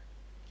pleasure, sir.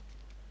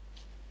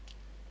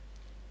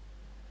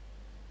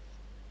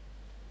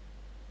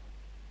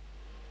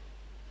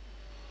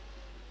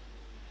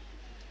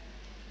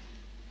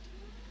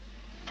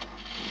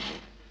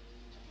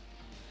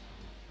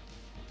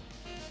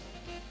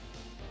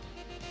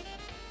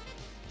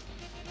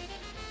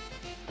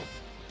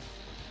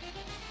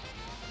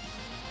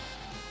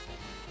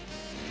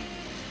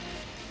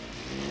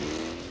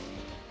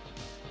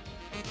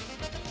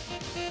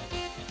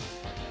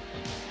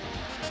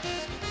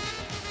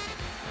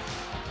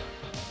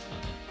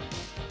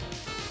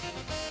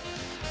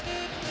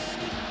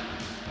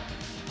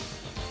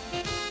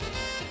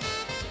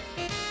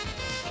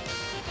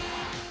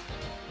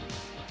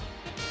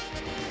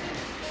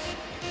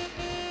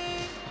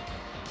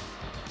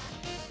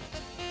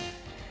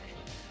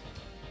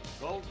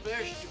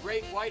 Goldfish to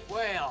great white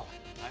whale.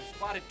 I've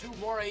spotted 2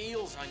 more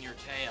eels on your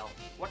tail.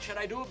 What should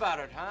I do about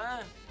it,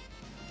 huh?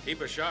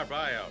 Keep a sharp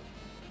eye out.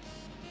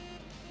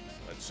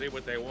 Let's see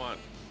what they want.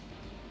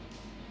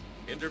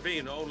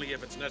 Intervene only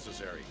if it's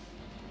necessary.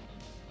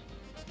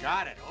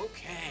 Got it,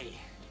 okay.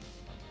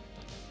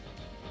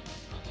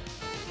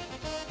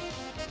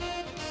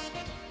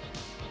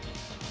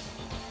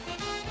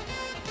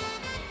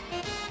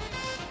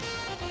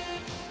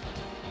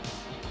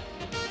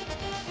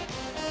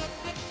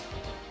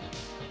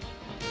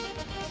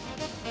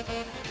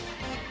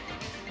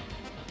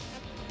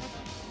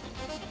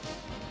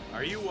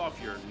 Are you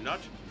off your nut?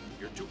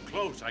 You're too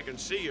close. I can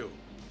see you.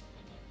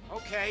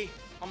 Okay,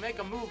 I'll make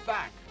a move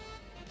back.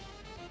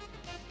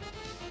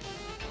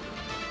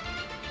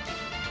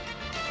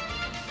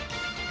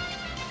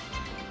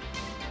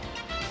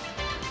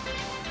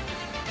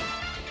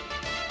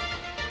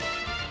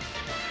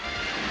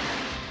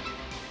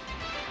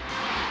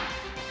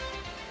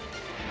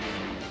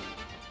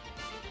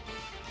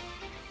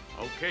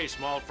 Okay,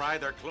 small fry,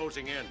 they're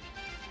closing in.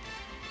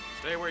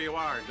 Stay where you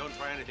are and don't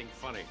try anything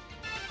funny.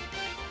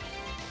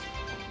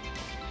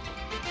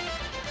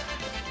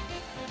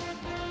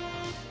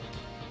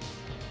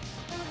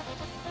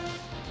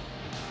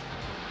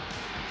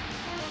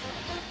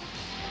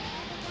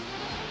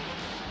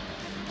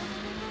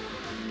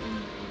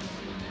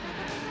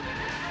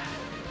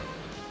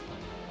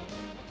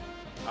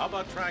 How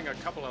about trying a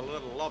couple of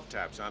little love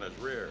taps on his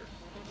rear?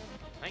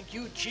 Thank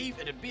you, Chief.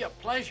 It'd be a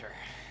pleasure.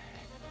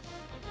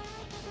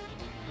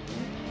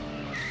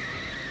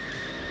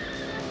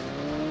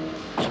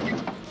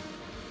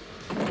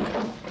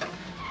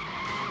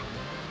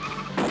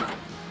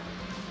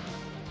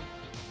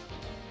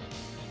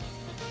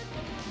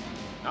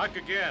 Knock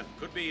again.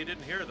 Could be you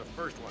didn't hear the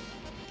first one.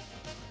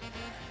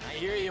 I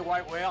hear you,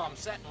 White Whale. I'm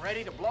set and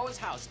ready to blow his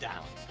house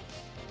down.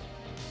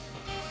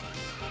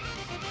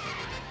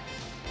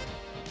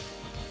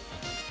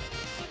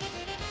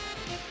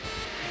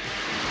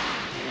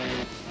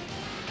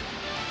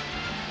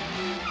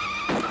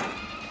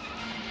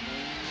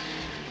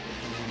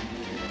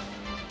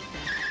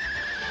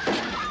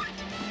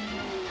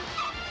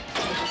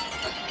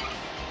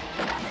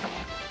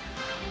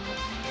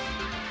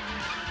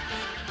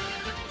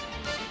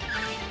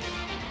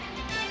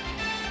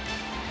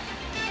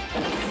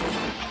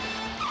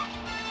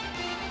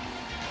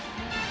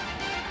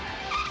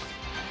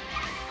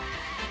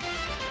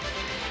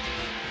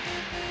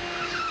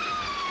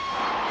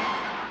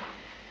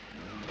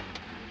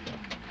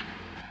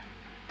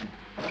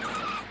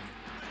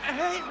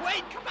 Hey,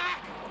 wait, come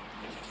back!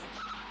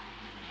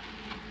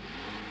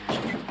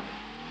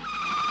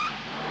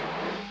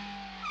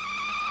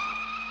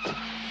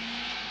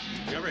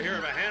 You ever hear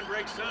of a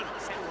handbrake, son?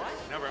 Say what?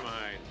 Never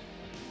mind.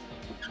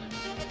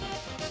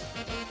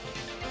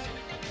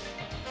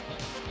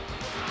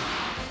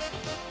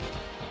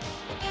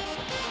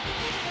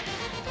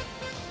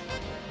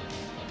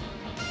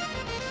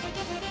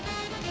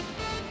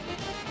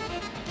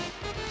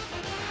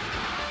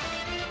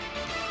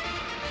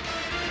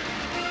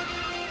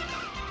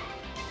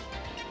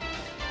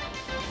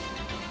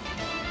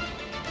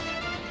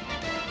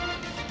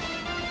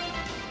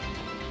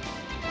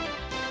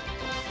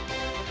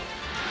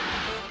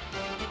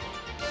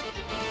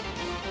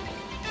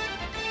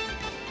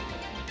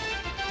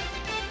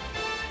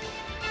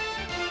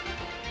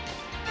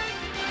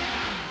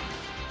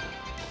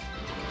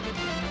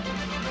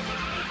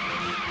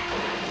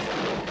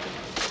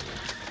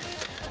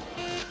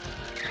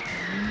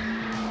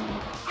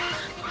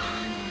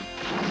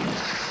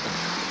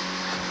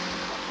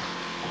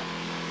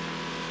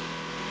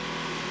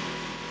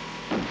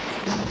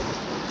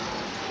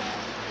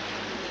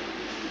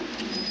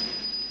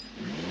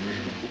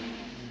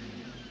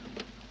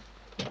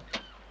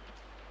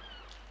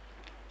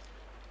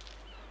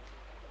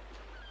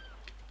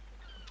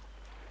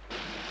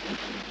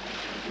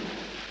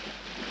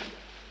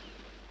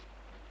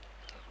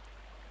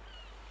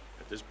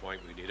 At this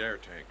point, we need air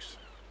tanks.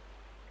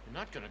 You're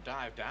not gonna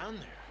dive down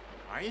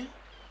there, are you?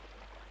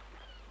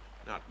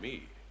 Not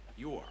me.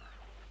 You are.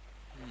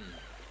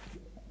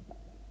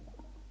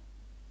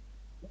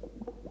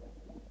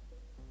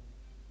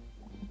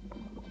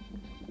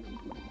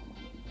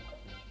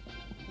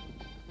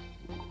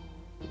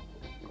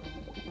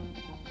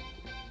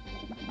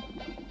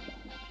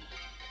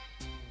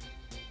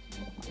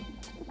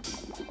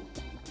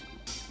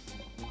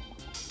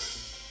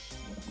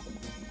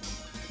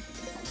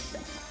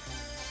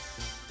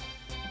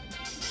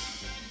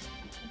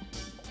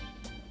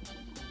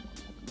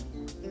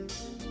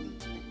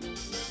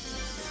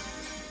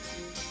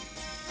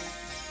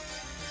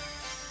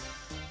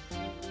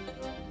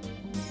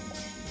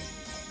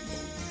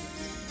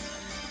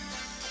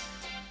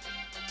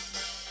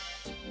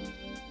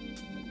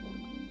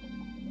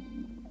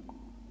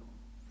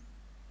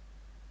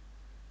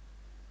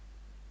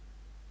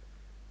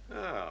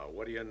 Ah,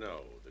 what do you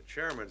know? The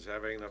chairman's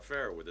having an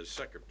affair with his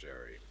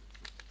secretary.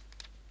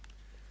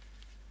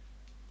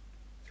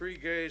 3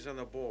 gays on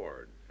the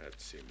board. That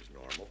seems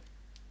normal.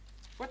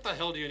 What the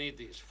hell do you need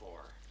these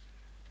for?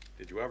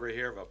 Did you ever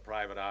hear of a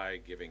private eye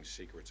giving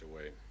secrets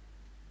away?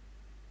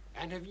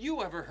 And have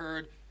you ever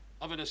heard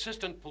of an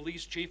assistant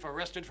police chief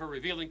arrested for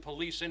revealing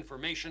police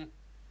information?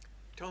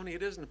 Tony,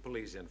 it isn't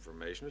police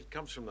information. It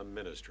comes from the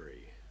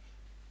ministry.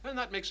 And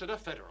that makes it a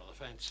federal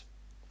offense.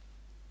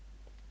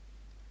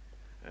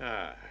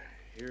 Ah,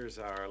 here's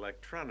our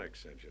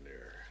electronics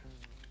engineer.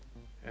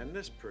 And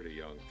this pretty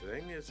young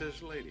thing is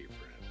his lady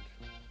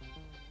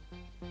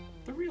friend.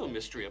 The real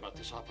mystery about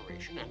this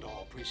operation and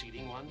all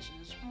preceding ones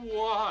is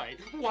why?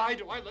 Why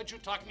do I let you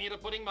talk me into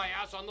putting my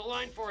ass on the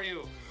line for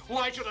you?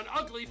 Why should an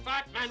ugly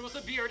fat man with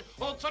a beard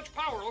hold such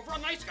power over a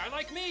nice guy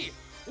like me?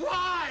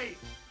 Why?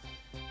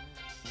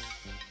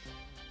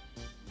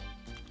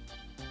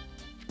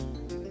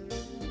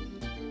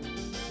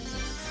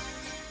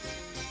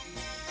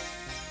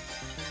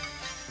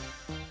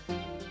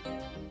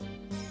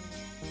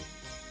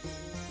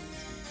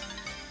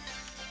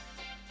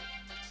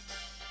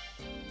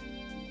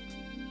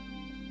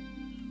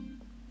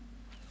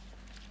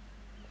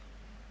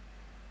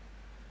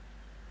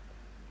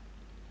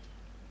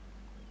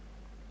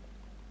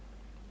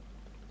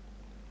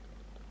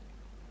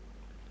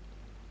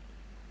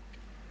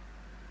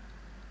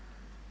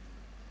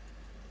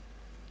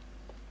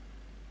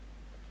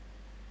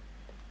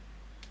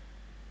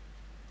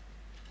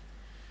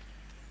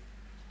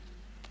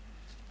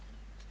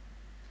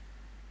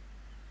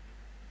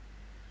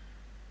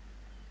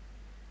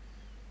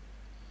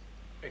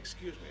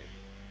 Excuse me.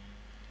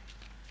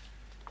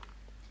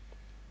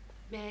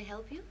 May I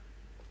help you?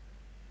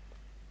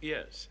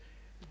 Yes.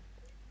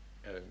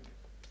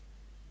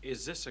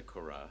 Is this a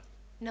Cora?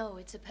 No,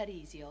 it's a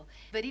Parisio.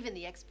 But even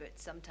the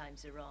experts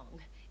sometimes are wrong.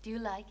 Do you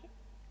like it?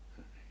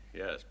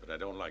 Yes, but I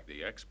don't like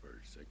the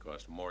experts. They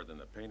cost more than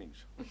the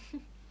paintings.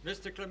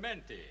 Mr.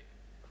 Clementi.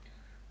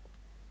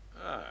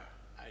 Ah.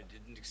 I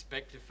didn't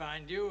expect to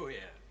find you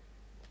here.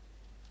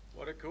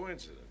 What a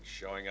coincidence,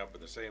 showing up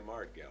in the same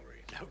art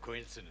gallery. No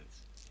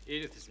coincidence.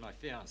 Edith is my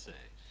fiancée.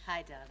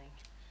 Hi, darling.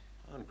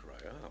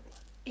 Incroyable.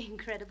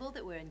 Incredible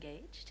that we're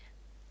engaged.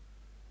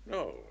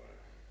 No,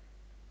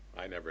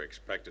 I never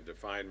expected to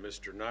find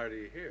Mr.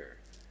 Nardi here.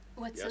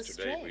 What's so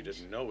Yesterday strange? we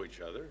didn't know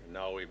each other, and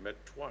now we've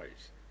met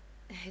twice.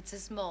 It's a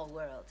small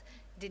world.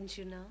 Didn't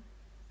you know?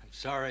 I'm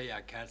sorry I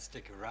can't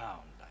stick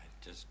around. I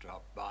just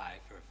dropped by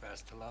for a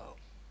fast hello.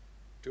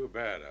 Too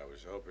bad. I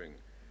was hoping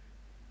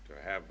to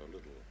have a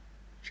little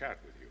chat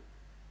with you.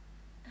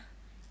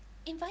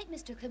 Invite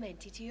Mr.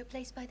 Clementi to your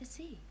place by the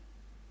sea.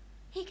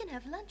 He can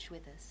have lunch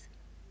with us.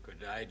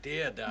 Good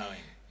idea,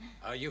 darling.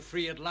 Are you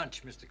free at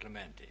lunch, Mr.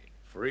 Clementi?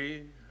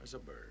 Free as a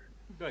bird.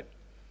 Good.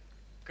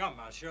 Come,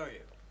 I'll show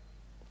you.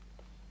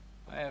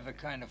 I have a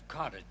kind of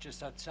cottage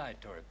just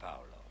outside Torre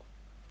Paolo.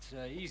 It's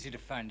easy to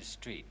find the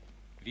street.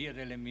 Via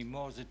delle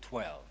Mimose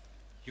 12.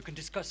 You can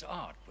discuss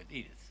art with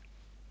Edith.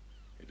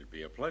 It'd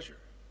be a pleasure.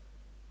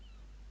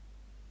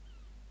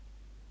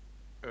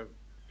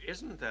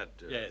 Isn't that...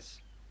 Yes.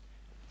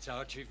 It's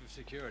our chief of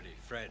security,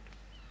 Fred.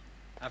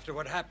 After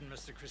what happened,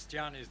 Mr.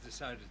 Cristiani has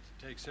decided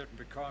to take certain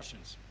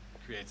precautions.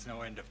 Creates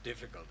no end of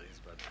difficulties,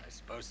 but I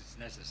suppose it's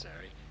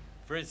necessary.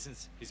 For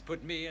instance, he's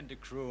put me and de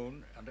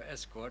Kroon under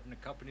escort in the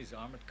company's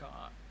armored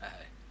car.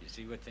 You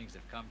see what things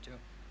have come to?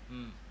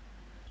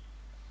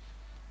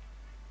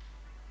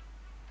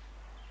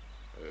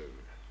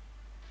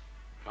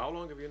 How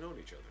long have you known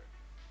each other?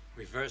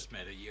 We first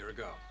met a year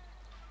ago.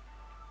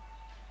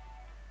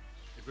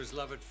 It was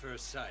love at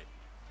first sight.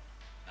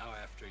 Now,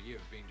 after a year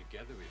of being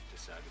together, we've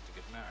decided to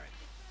get married.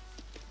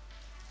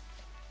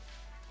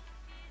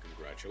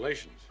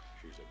 Congratulations.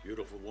 She's a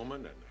beautiful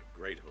woman and a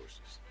great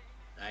hostess.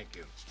 Thank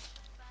you.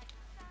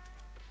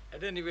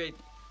 At any rate,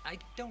 I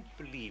don't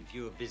believe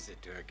your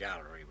visit to her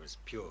gallery was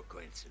pure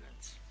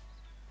coincidence.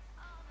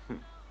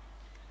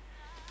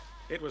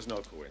 It was no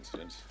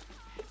coincidence.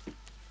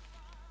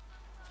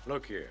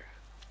 Look here.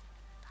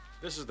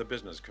 This is the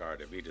business card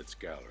of Edith's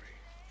gallery.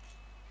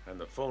 And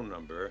the phone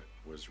number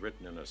was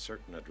written in a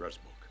certain address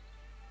book.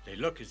 They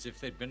look as if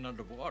they'd been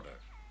underwater.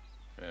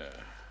 Yeah,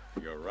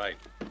 you're right.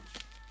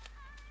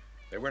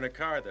 They were in a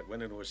car that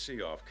went into a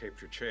sea off Cape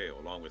Triceo,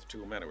 along with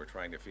two men who were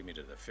trying to feed me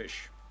to the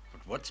fish.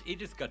 But what's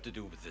Edith got to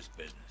do with this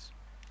business?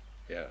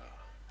 Yeah,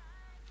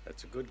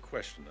 that's a good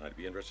question. I'd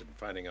be interested in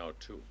finding out,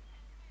 too.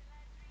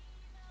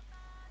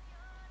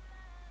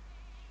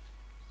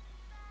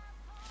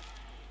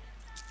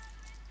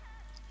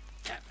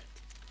 Damn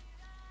it.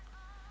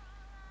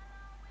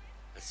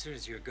 As soon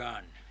as you're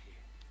gone,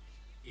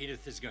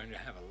 Edith is going to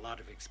have a lot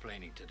of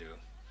explaining to do.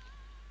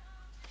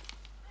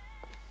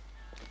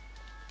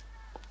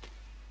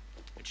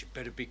 But you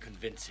better be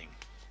convincing.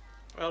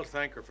 Well,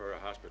 thank her for her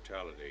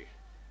hospitality.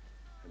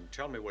 And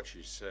tell me what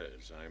she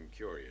says. I'm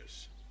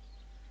curious.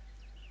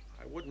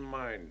 I wouldn't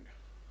mind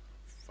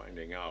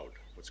finding out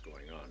what's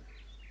going on.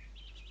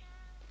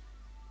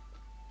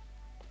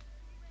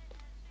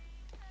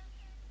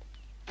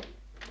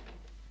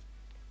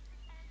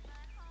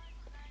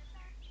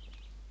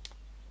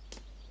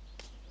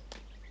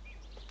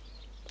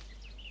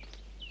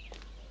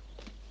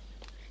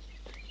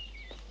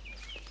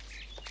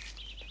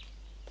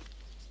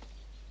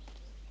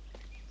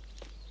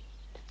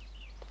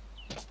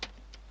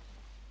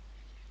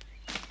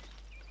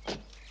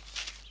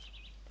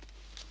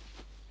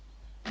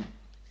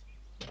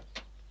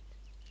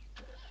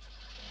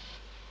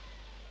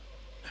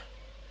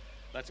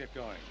 Let's get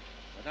going,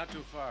 but not too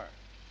far.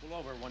 Pull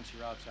over once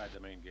you're outside the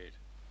main gate.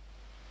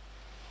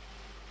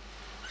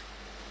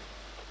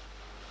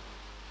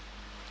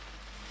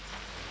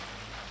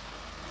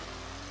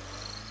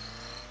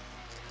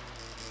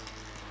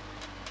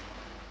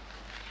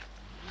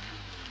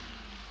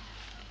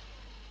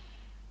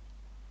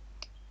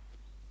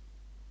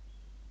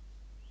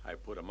 I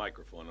put a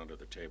microphone under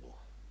the table.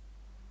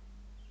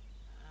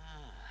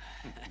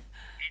 Edith,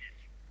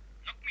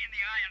 look me in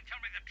the eye and tell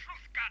me the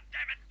truth,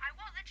 goddammit! I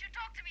won't let you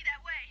talk to me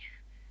that way.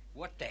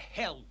 What the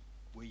hell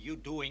were you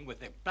doing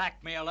with a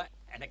blackmailer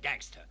and a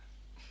gangster?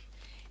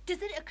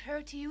 Does it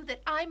occur to you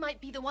that I might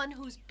be the one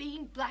who's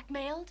being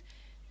blackmailed?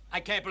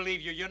 I can't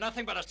believe you. You're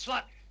nothing but a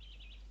slut.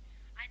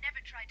 I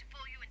never tried to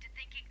fool you into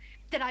thinking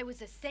that I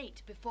was a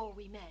saint before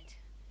we met.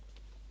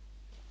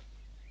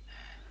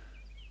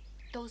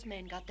 Those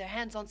men got their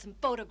hands on some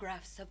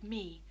photographs of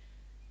me.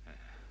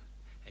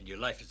 And your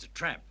life as a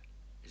tramp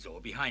is all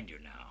behind you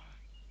now.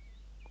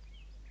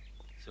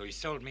 So he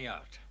sold me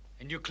out.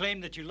 And you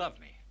claim that you love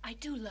me. I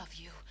do love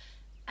you.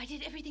 I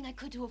did everything I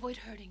could to avoid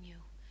hurting you.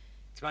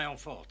 It's my own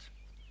fault.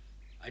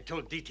 I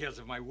told details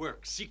of my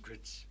work,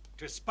 secrets,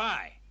 to a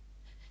spy.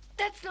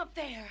 That's not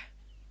fair.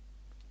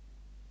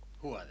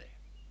 Who are they?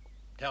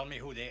 Tell me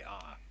who they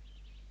are.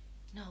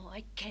 No,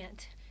 I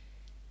can't.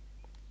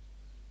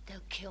 They'll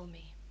kill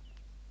me.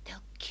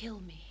 They'll kill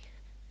me.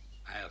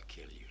 I'll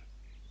kill you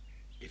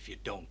if you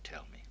don't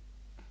tell me.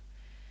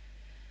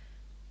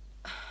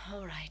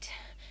 All right.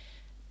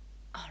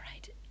 All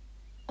right.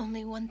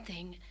 Only one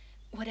thing.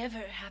 Whatever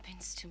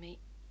happens to me,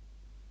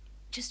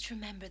 just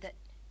remember that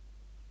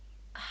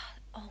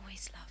I'll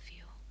always love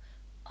you.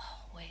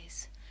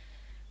 Always.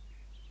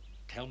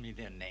 Tell me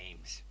their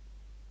names,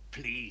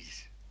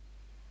 please.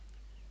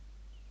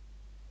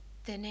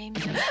 Their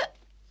names are...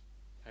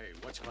 Hey,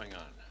 what's going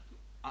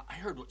on? I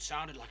heard what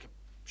sounded like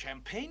a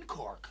champagne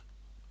cork.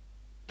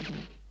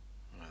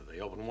 They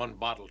opened one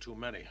bottle too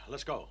many.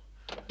 Let's go.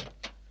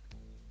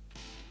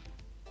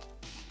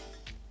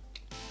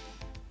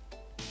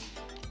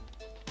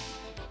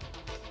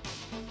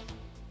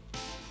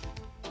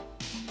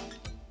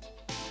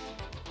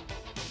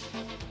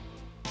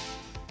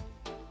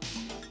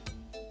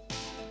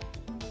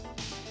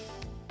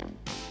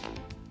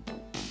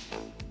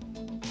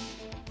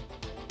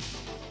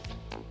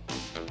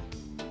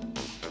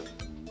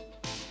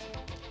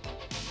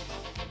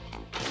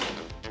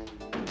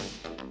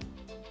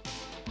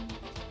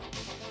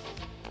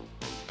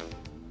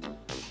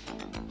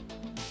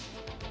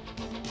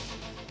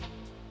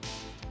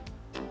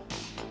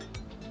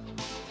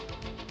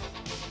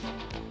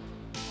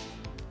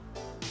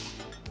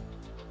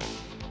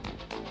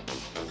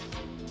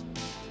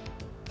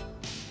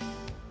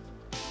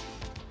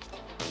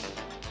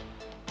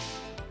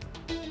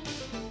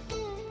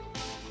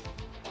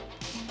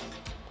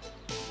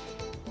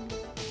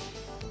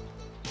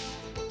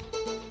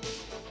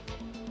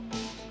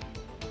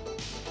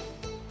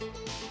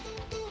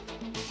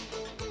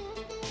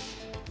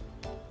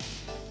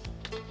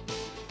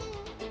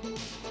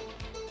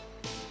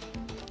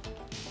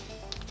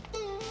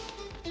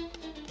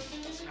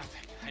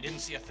 I didn't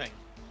see a thing.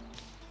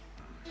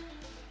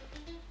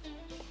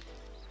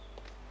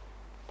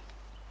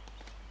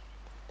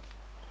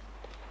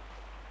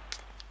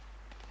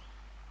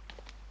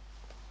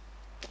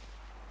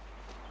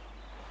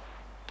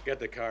 Get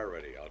the car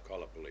ready. I'll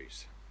call the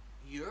police.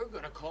 You're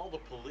gonna call the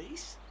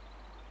police?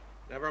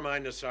 Never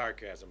mind the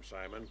sarcasm,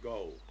 Simon.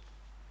 Go.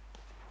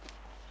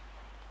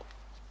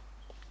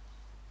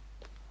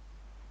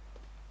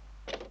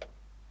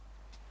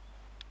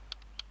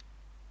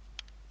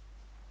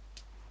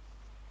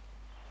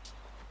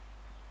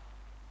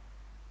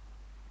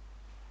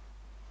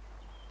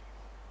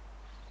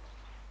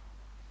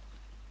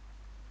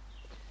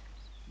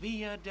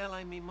 Via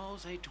delle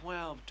Mimose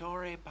 12,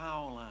 Torre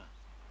Paola.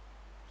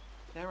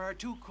 There are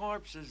 2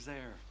 corpses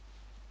there,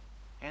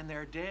 and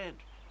they're dead.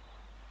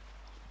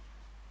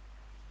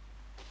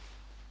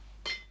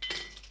 I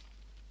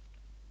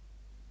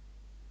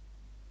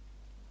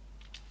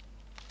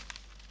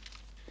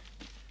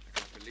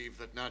can't believe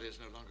that Nadia's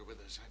no longer with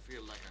us. I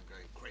feel like I'm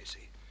going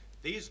crazy.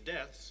 These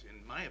deaths,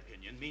 in my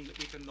opinion, mean that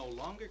we can no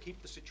longer keep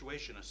the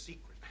situation a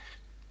secret.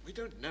 We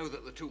don't know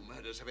that the 2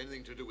 murders have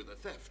anything to do with the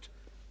theft.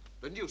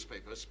 The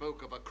newspaper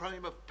spoke of a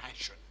crime of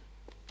passion.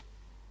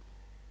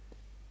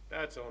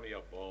 That's only a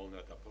bone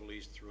that the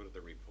police threw to the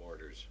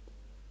reporters.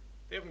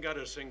 They haven't got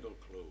a single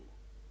clue.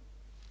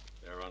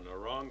 They're on the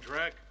wrong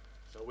track,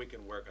 so we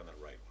can work on the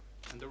right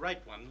one. And the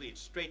right one leads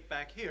straight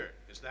back here.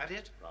 Is that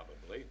it?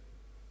 Probably.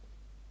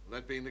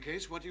 That being the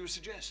case, what do you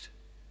suggest?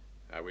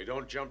 We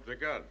don't jump the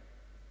gun.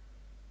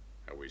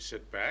 We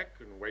sit back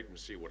and wait and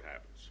see what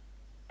happens.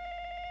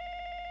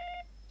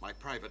 My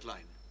private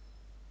line.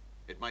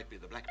 It might be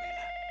the blackmailer.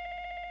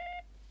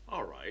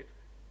 All right.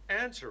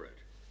 Answer it.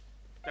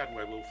 That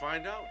way we'll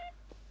find out.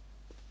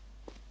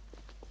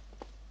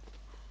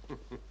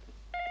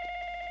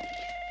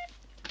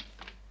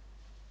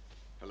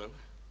 Hello?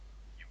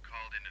 You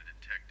called in a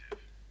detective.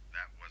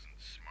 That wasn't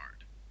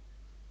smart.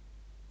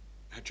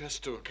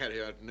 Just to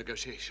carry out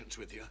negotiations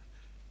with you.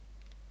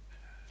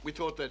 We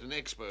thought that an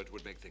expert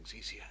would make things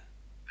easier.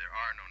 There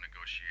are no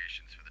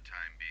negotiations for the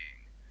time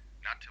being.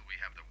 Not till we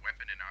have the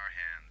weapon in our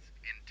hands,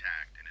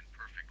 intact and in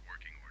perfect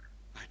working order.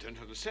 I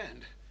don't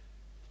understand.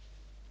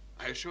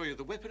 I assure you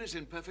the weapon is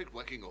in perfect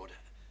working order.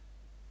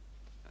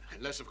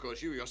 Unless, of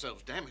course, you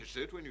yourselves damaged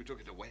it when you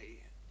took it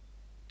away.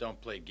 Don't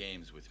play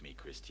games with me,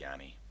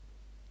 Cristiani.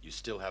 You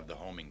still have the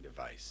homing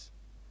device.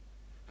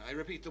 I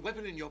repeat, the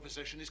weapon in your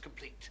possession is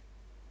complete.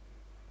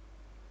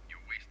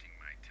 You're wasting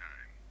my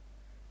time.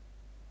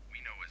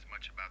 We know as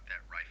much about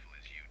that rifle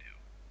as you do.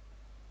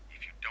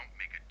 If you don't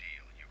make a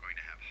deal, you're going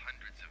to have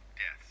hundreds of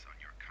deaths on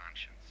your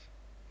conscience.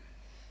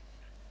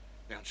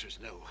 The answer is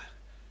no.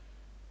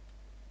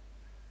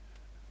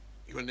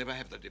 You will never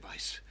have the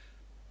device.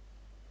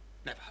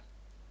 Never.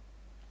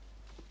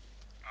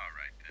 All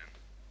right, then.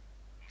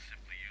 We'll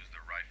simply use the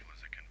rifle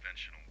as a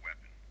conventional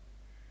weapon.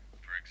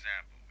 For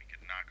example, we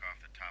could knock off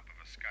the top of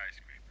a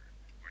skyscraper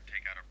or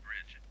take out a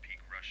bridge at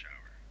peak rush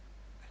hour.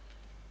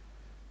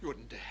 You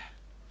wouldn't dare.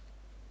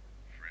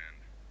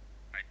 Friend,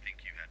 I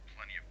think you had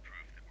plenty of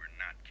proof that we're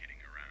not kidding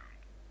around.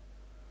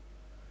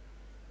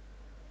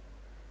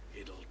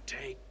 It'll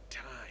take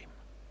time.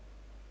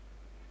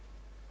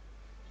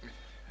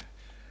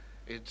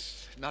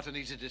 It's not an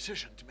easy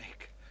decision to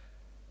make.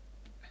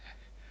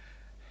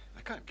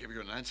 I can't give you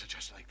an answer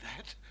just like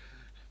that,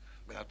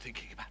 without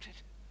thinking about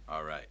it.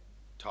 All right.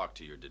 Talk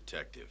to your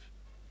detective.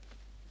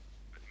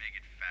 But make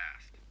it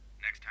fast.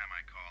 Next time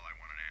I call, I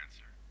want an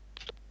answer.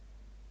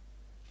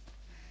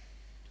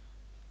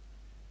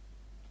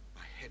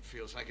 My head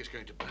feels like it's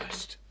going to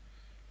burst.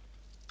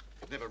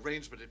 It never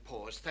rains, but it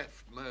pours.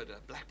 Theft, murder,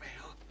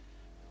 blackmail.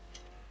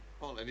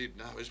 All I need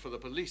now is for the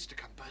police to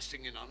come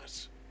bursting in on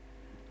us.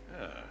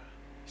 Ah,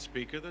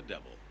 speak of the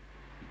devil.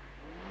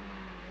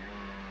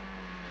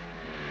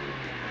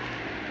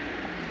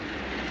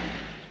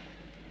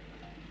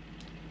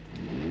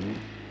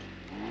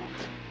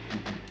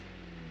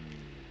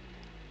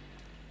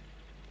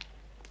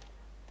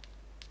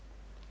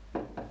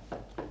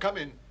 Come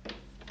in.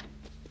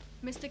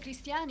 Mr.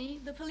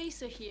 Cristiani, the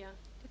police are here.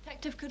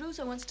 Detective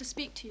Caruso wants to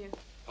speak to you.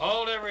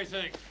 Hold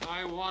everything.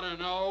 I want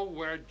to know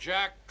where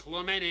Jack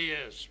Clementi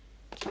is.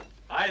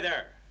 Hi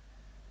there.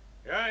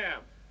 Here I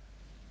am.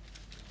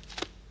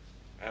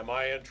 Am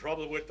I in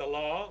trouble with the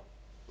law?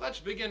 Let's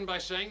begin by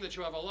saying that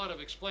you have a lot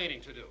of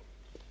explaining to do.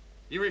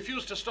 You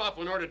refused to stop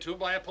when ordered to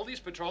by a police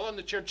patrol on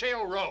the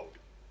Chircheo Road.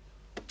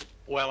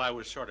 Well, I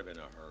was sort of in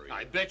a hurry.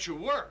 I bet you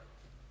were.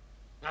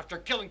 After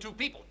killing 2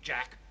 people,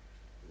 Jack.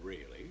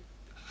 Really?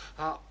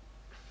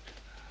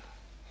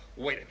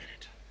 Wait a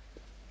minute.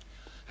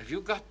 Have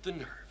you got the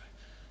nerve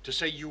to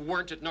say you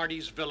weren't at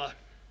Nardi's villa?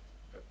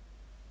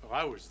 Oh,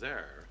 I was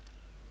there.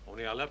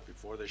 Only I left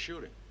before the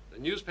shooting. The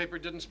newspaper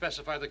didn't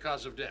specify the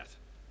cause of death.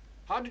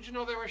 How did you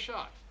know they were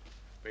shot?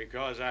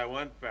 Because I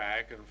went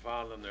back and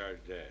found them there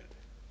dead.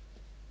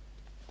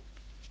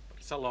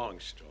 It's a long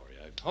story.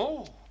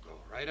 Oh, go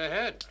right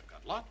ahead. I've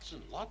got lots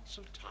and lots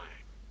of time.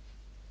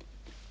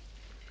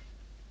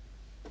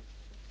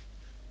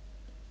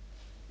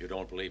 You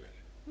don't believe it?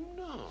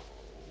 No.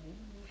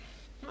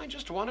 I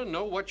just want to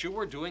know what you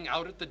were doing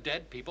out at the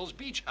dead people's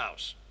beach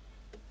house.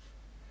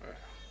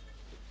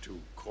 2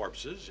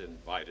 corpses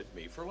invited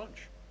me for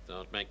lunch.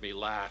 Don't make me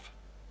laugh.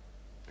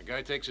 A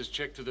guy takes his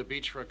chick to the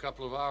beach for a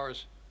couple of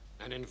hours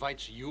and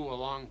invites you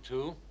along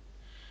too.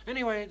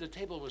 Anyway, the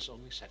table was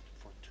only set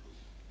for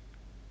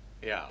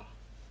 2. Yeah.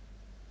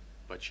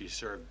 But she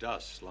served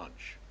us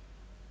lunch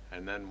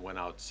and then went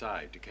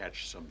outside to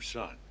catch some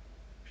sun.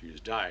 She was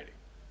dieting.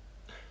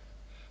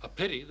 A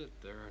pity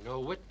that there are no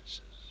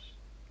witnesses.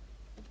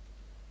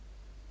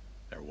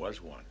 There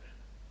was one.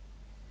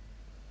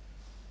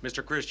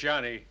 Mr.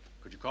 Cristiani,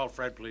 could you call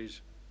Fred,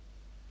 please?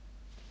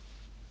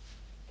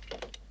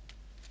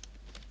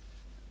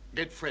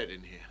 Get Fred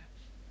in here.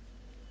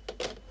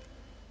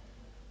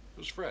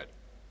 Who's Fred?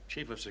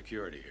 Chief of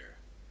security here.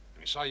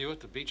 He saw you at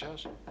the beach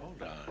house?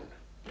 Hold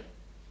on.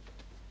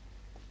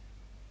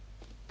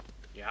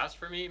 You asked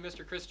for me,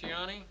 Mr.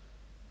 Cristiani?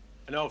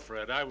 No,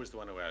 Fred, I was the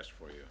one who asked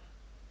for you.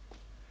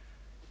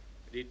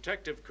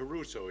 Detective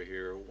Caruso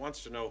here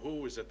wants to know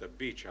who was at the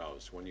beach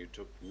house when you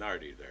took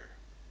Nardi there.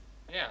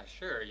 Yeah,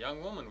 sure. A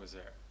young woman was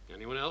there.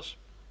 Anyone else?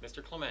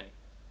 Mr. Clementi.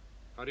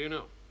 How do you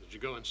know? Did you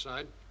go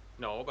inside?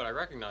 No, but I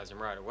recognized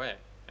him right away.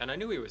 And I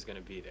knew he was going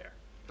to be there.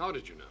 How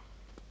did you know?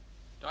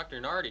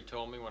 Dr. Nardi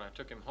told me when I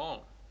took him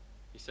home.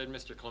 He said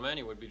Mr.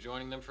 Clementi would be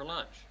joining them for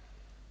lunch.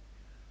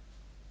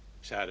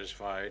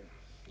 Satisfied?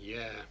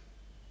 Yeah.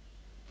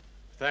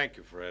 Thank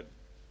you, Fred.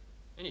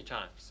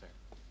 Anytime, sir.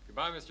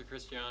 Goodbye, Mr.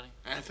 Cristiani.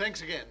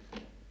 Thanks again.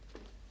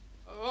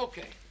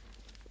 Okay.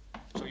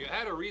 So you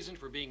had a reason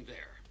for being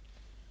there.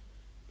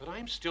 But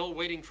I'm still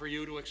waiting for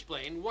you to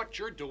explain what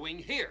you're doing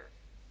here.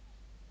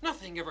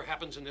 Nothing ever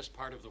happens in this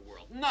part of the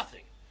world.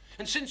 Nothing.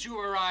 And since you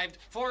arrived,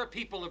 4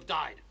 people have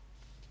died.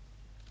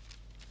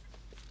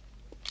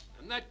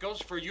 And that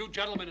goes for you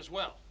gentlemen as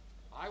well.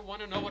 I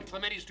want to know what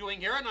Clementi's doing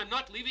here, and I'm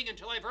not leaving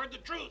until I've heard the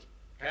truth.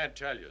 Can't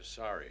tell you,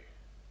 sorry.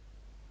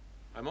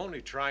 I'm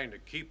only trying to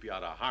keep you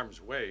out of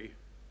harm's way.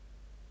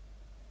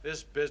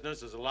 This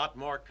business is a lot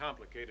more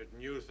complicated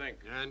than you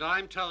think. And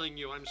I'm telling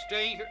you, I'm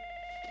staying here.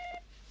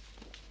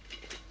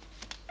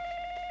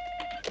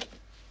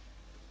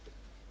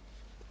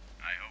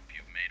 I hope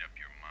you've made up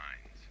your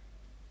minds.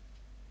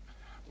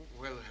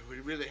 Well,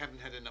 we really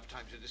haven't had enough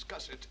time to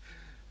discuss it.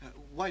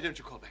 Why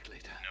don't you call back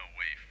later? No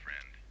way,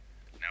 friend.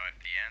 Now, if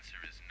the answer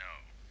is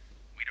no,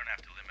 we don't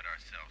have to limit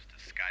ourselves to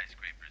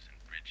skyscrapers and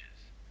bridges.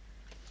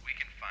 We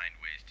can find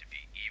ways to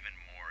be even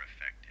more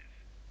effective.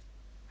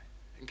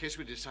 In case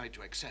we decide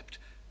to accept,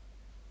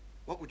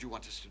 what would you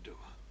want us to do?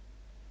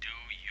 Do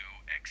you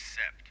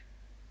accept?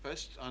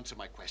 First, answer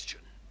my question.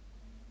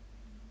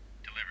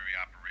 Delivery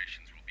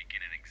operations will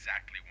begin in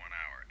exactly 1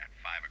 hour at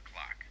 5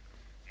 o'clock.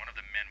 One of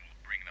the men will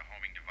bring the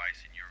homing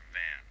device in your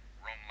van.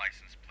 Rome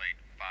license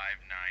plate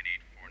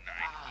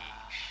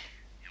 59849E.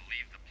 He'll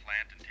leave the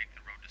plant and take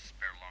the road to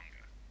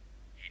Sperlonga.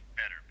 He'd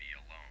better be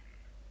alone.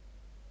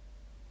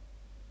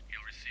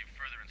 He'll receive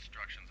further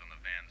instructions on the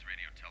van's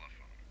radio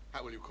telephone.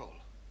 How will you call?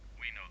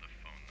 We know the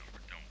phone number,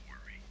 don't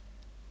worry.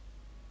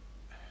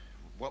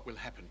 What will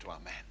happen to our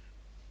man?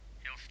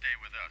 He'll stay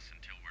with us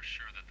until we're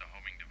sure that the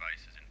homing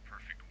device is in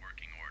perfect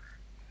working order.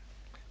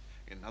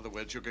 In other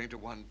words, you're going to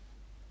want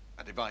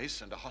a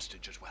device and a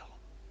hostage as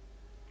well.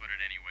 put it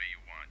any way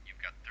you want.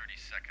 You've got 30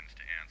 seconds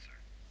to answer.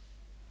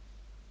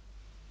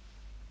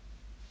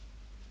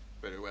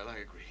 Very well,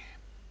 I agree.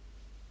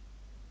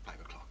 5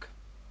 o'clock.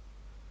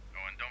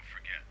 Oh, and don't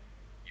forget,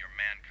 your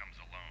man comes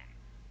alone.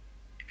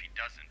 If he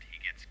doesn't, he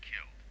gets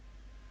killed.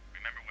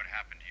 Remember what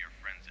happened to your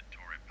friends at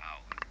Torre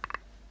Paola.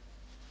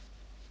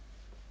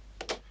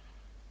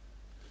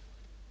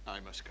 I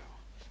must go.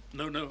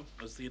 No, no.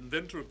 As the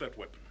inventor of that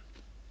weapon,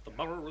 the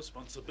moral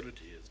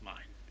responsibility is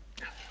mine.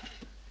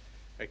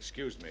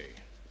 Excuse me,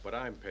 but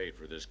I'm paid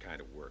for this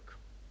kind of work.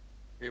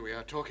 Here we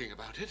are talking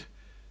about it.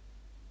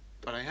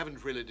 But I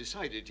haven't really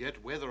decided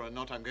yet whether or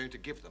not I'm going to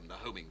give them the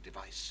homing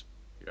device.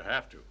 You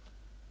have to.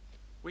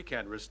 We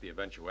can't risk the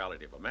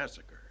eventuality of a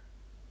massacre.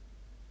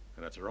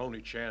 And that's our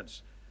only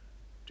chance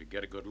to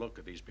get a good look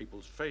at these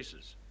people's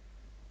faces.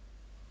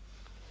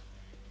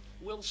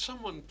 Will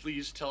someone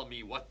please tell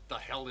me what the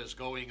hell is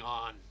going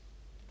on?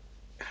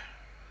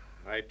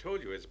 I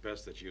told you it's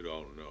best that you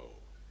don't know.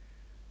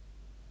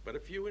 But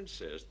if you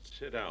insist,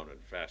 sit down and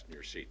fasten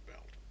your seatbelt.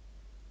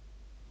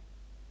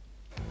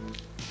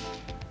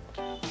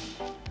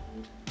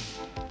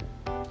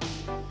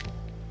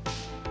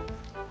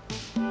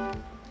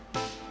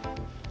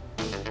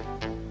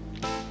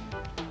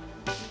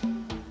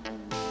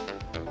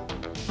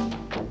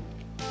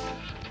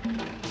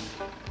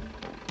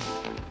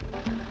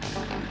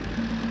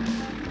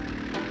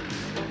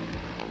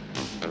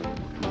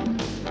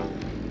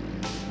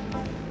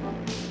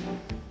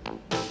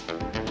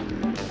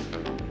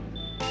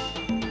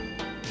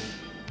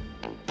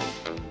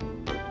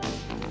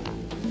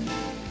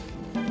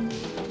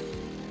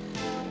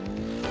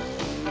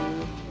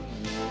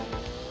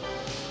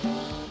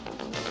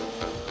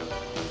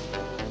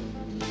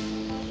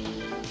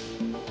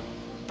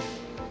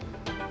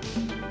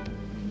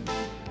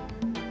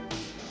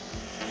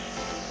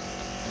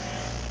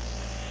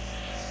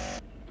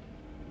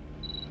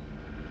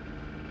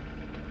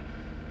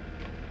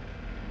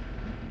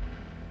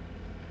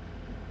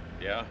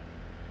 Yeah?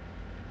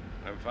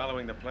 I'm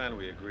following the plan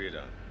we agreed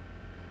on.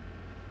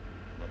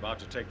 I'm about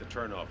to take the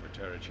turnoff for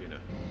Terracina.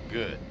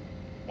 Good.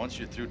 Once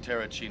you're through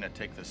Terracina,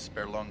 take the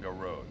Sperlonga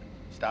Road.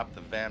 Stop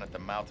the van at the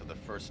mouth of the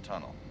first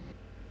tunnel.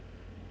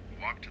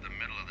 Walk to the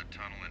middle of the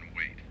tunnel and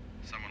wait.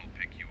 Someone will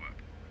pick you up.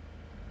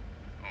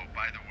 Oh,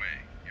 by the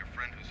way, your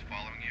friend who's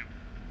following you,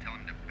 tell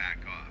him to back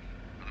off.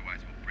 Otherwise,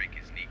 we'll break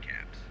his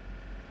kneecaps.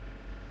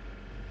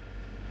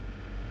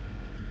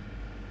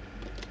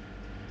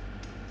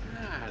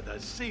 Ah, the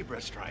zebra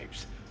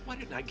stripes. Why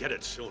didn't I get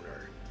it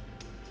sooner?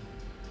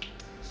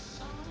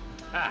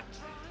 Ha!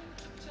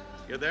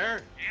 You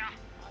there? Yeah?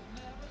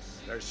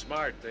 They're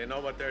smart. They know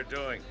what they're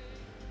doing.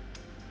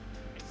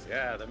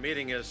 Yeah, the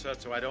meeting is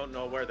set, so I don't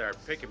know where they're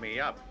picking me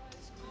up.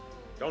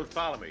 Don't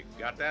follow me.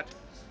 Got that?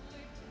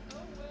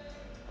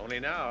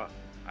 Only now,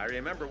 I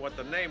remember what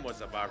the name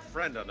was of our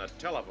friend on the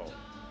telephone.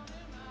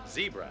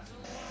 Zebra.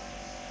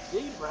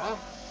 Zebra?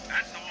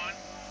 That's the one.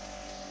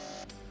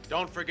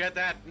 Don't forget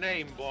that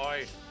name,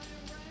 boy.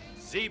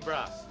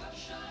 Zebra.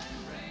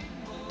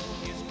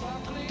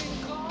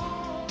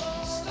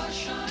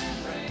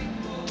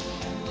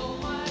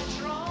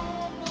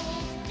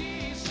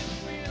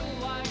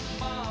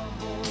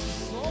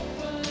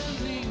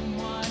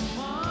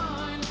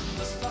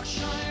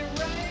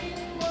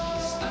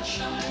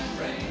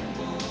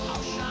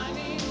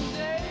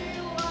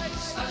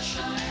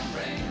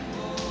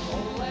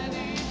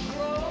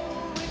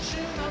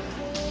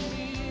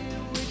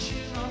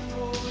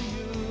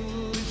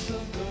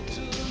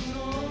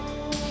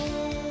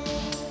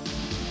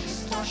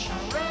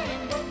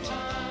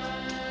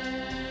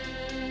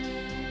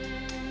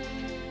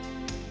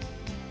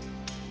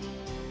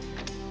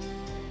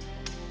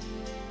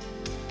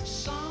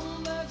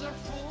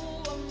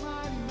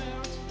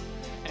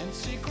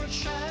 Secret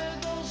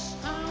shadows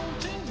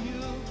haunting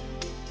you.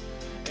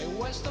 A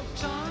waste of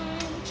time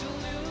till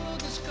you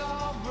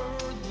discover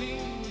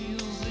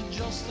these. It's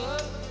just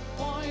a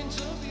point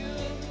of view.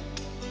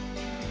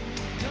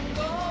 Don't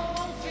go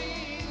on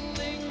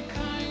feeling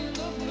kind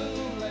of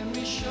blue. Let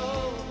me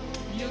show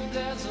you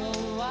there's a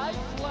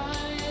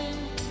lifeline.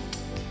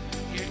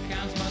 Here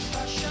comes my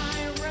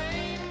starshine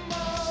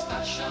rainbow.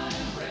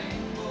 Starshine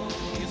rainbow.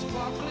 It's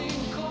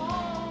sparkling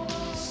gold.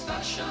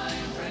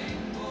 Starshine rainbow.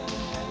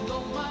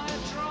 All my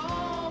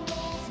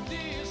troubles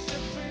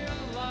disappear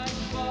like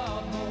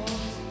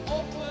bubbles,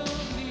 open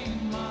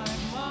in my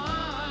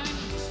mind.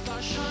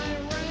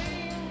 Starshine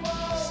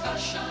rainbow,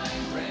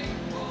 starshine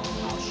rainbow,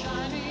 our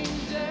shining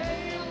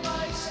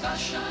daylight.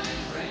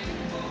 Starshine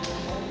rainbow,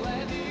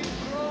 let it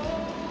grow,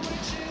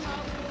 reaching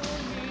out for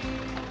me,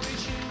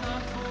 reaching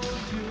out for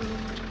you.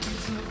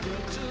 It's so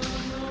good to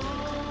know.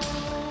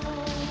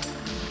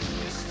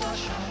 It's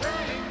starshine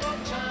rainbow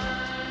time.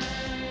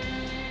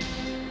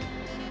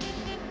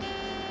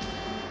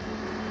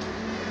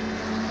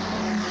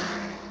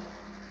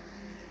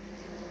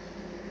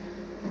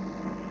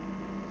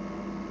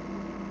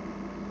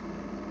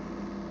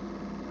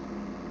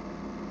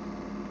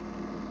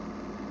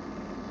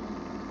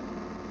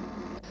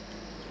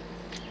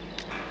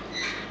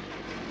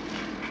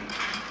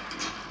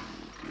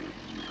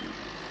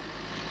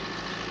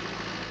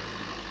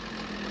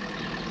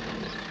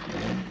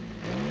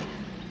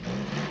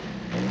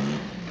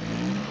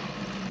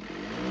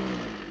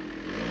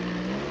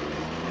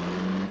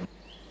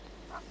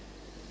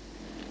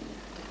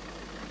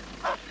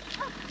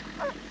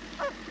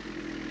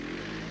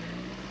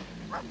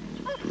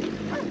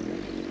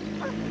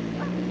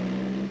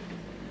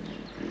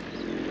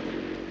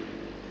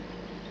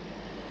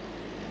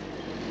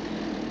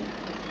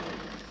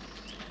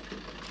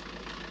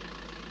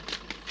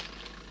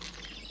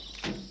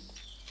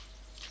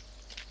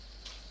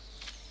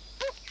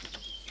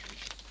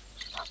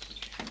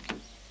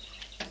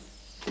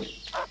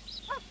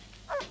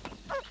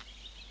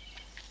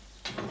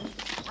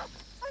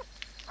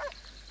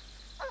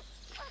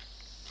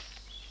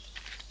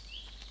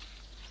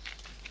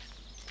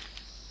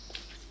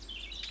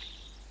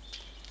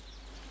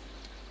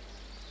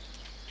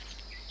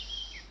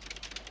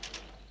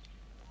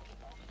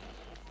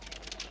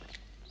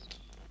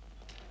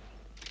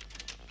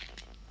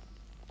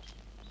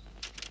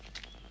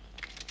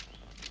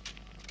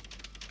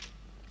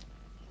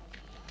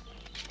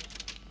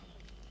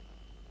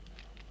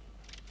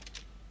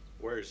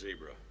 Where's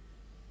Zebra?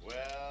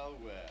 Well,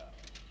 well.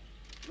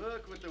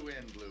 Look what the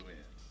wind blew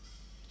in.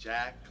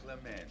 Jack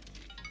Clementi.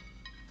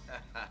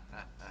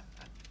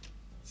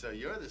 So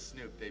you're the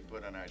snoop they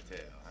put on our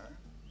tail, huh?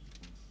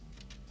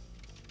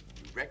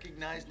 You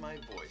recognized my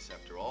voice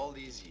after all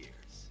these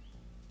years.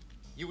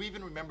 You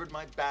even remembered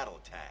my battle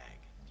tag.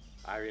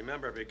 I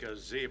remember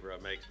because Zebra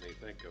makes me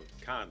think of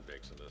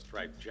convicts in the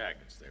striped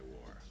jackets they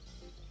wore.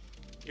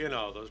 You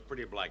know, those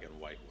pretty black and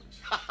white ones.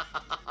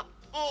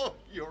 Oh,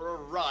 you're a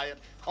riot.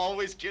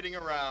 Always kidding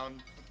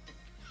around.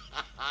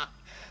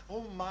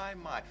 Oh, my.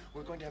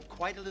 We're going to have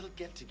quite a little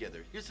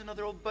get-together. Here's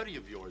another old buddy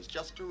of yours,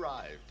 just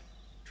arrived.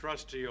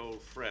 Trusty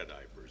old Fred,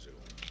 I presume.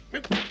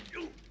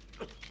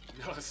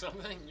 Know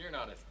something? You're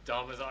not as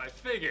dumb as I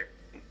figured.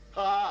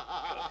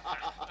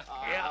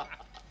 Yeah.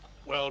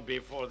 Well,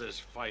 before this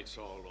fight's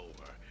all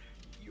over,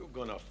 you're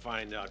gonna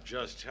find out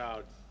just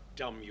how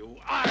dumb you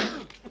are.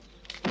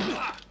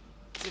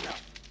 It's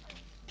enough.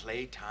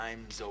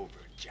 Playtime's over,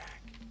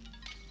 Jack.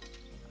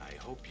 I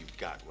hope you've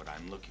got what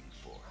I'm looking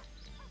for.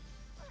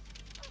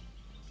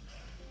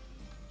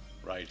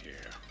 Right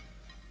here.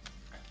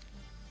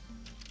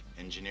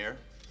 Engineer?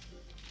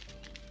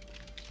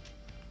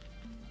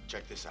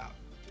 Check this out.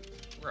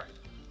 Right.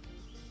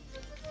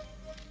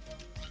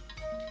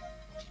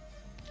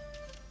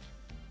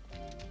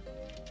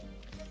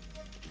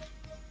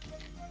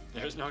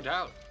 There's no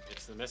doubt.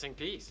 It's the missing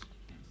piece.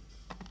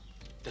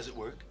 Does it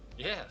work?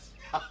 Yes.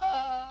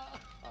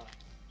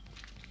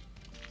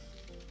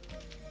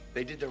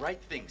 They did the right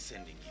thing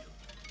sending you.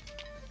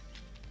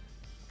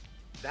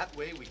 That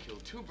way we kill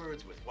two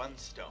birds with one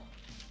stone.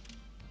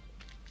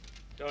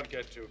 Don't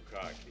get too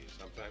cocky.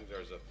 Sometimes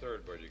there's a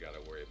third bird you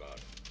gotta worry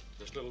about.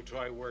 This little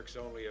toy works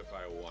only if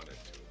I want it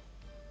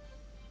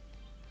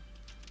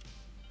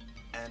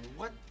to. And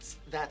what's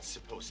that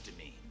supposed to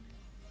mean?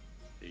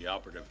 The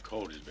operative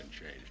code has been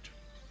changed.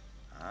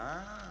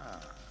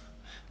 Ah.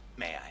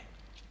 May I?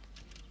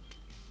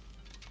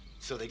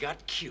 So they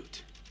got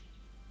cute.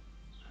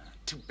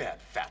 Too bad,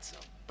 Fatso.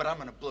 But I'm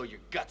gonna blow your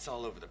guts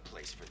all over the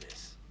place for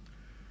this.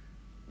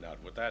 Not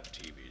what that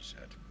TV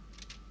said.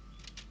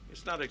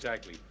 It's not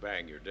exactly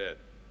bang, you're dead.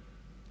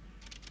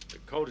 The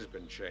code has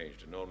been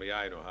changed, and only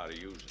I know how to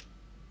use it.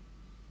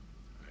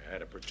 I had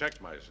to protect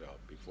myself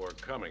before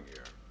coming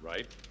here,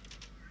 right?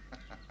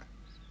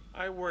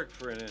 I work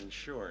for an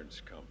insurance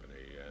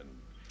company, and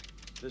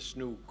this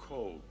new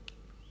code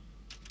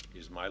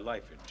is my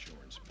life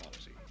insurance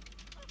policy.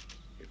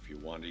 If you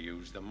want to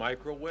use the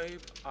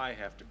microwave, I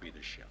have to be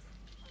the chef.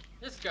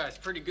 This guy's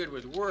pretty good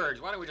with words.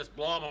 Why don't we just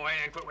blow him away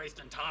and quit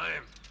wasting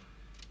time?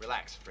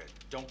 Relax, Fred.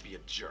 Don't be a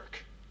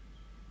jerk.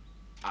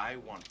 I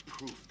want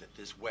proof that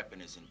this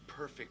weapon is in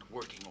perfect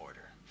working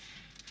order.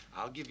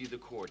 I'll give you the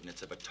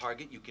coordinates of a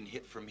target you can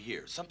hit from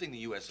here, something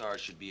the USR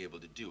should be able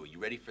to do. Are you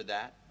ready for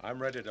that? I'm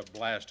ready to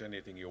blast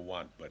anything you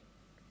want, but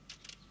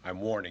I'm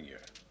warning you.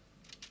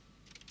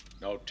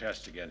 No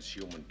tests against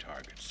human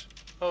targets.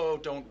 Oh,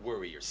 don't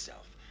worry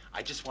yourself.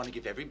 I just want to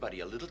give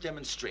everybody a little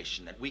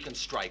demonstration that we can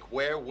strike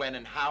where, when,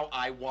 and how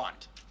I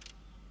want.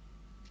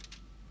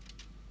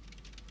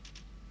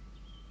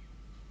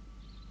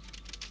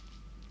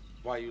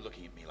 Why are you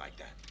looking at me like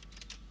that?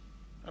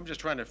 I'm just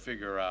trying to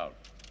figure out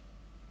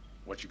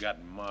what you got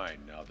in mind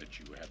now that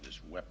you have this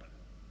weapon.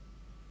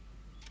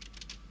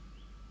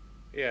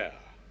 Yeah.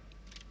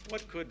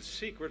 What could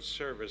Secret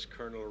Service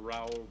Colonel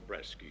Raoul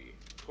Bresky,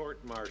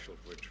 court-martialed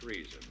for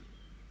treason,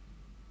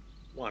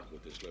 want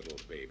with this little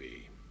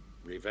baby?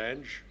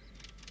 Revenge?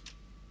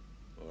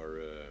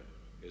 Or,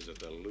 is it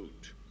the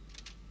loot?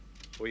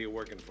 Who are you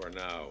working for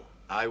now?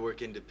 I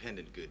work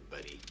independent, good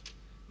buddy.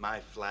 My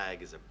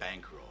flag is a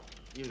bankroll.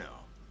 You know,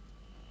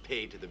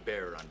 paid to the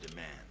bearer on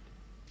demand.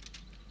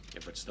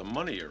 If it's the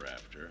money you're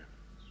after,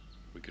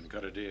 we can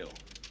cut a deal.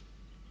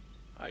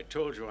 I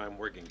told you I'm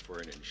working for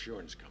an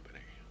insurance company.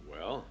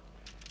 Well,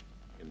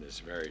 in this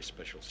very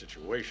special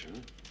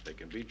situation, they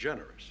can be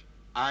generous.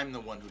 I'm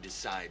the one who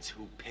decides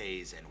who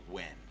pays and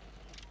when.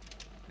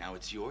 Now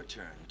it's your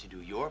turn to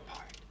do your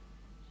part.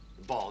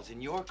 The ball's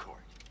in your court.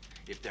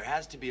 If there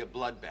has to be a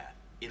bloodbath,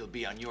 it'll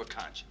be on your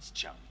conscience,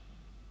 chum.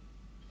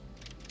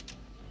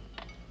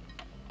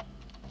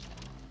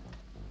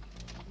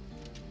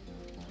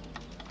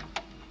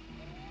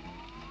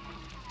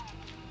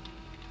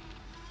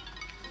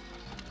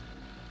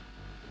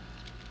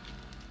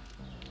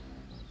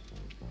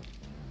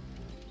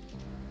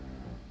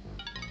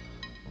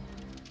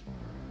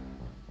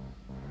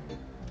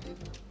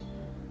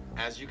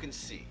 As you can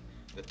see,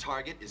 the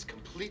target is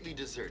completely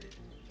deserted.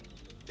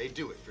 They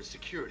do it for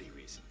security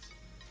reasons.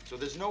 So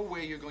there's no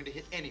way you're going to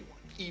hit anyone,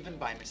 even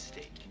by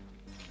mistake.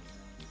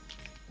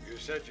 You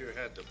said you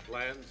had the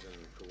plans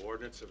and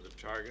coordinates of the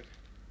target?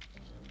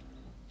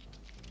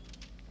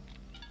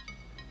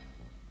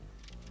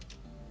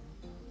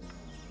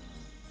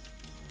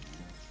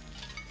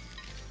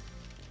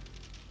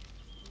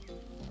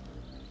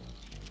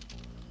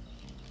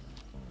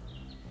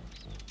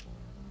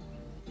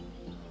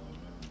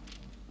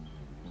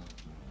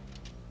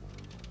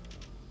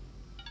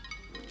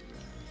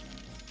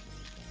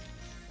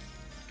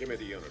 Give me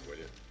the unit, will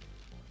you?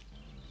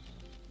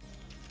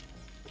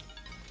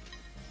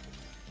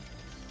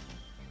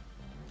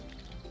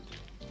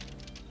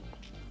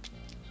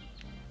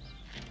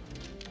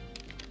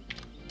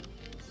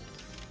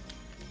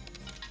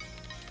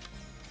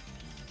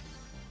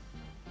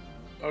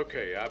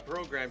 Okay, I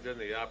programmed in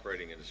the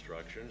operating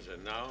instructions,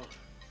 and now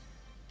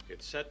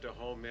it's set to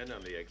home in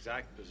on the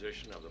exact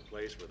position of the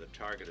place where the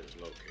target is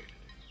located.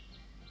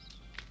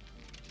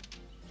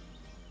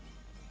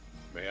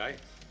 May I?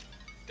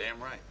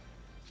 Damn right.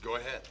 Go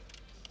ahead.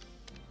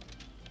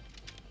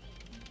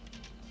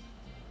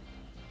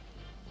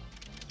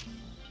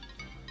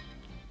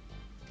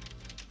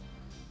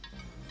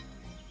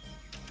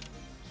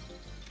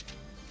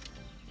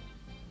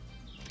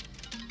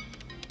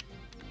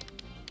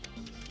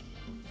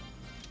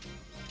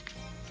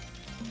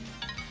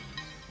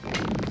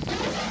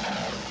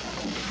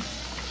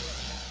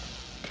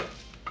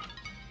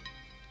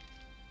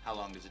 How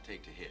long does it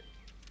take to hit?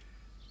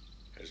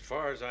 As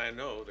far as I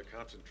know, the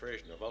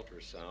concentration of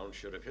ultrasound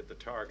should have hit the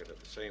target at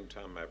the same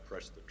time I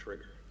pressed the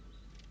trigger.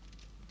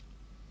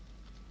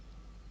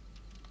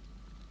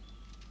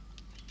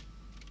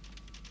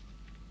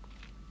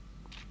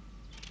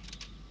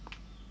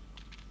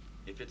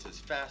 If it's as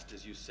fast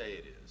as you say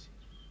it is,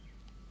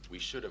 we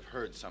should have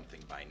heard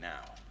something by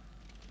now.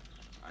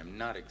 I'm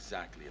not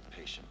exactly a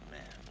patient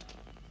man.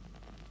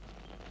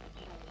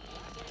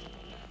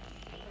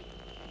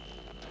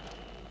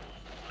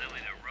 Lily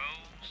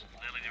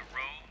to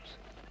Rose,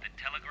 the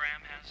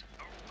telegram has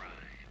arrived.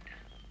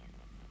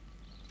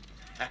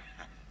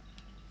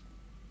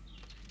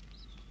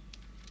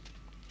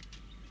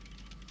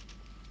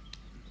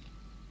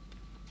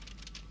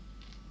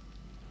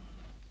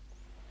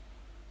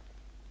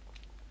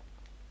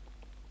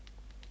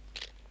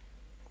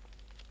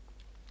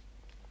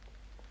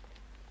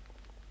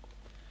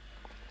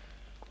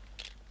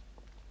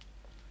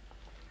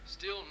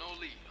 Still no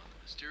lead on the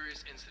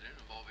mysterious incident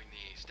involving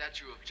the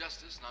Statue of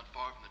Justice not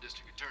far from the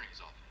District Attorney's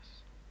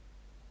office.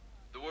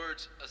 The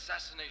words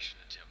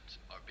assassination attempt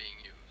are being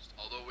used,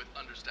 although with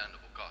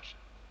understandable caution.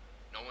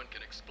 No one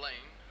can explain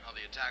how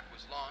the attack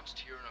was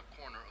launched here in a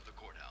corner of the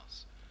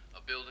courthouse,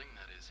 a building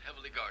that is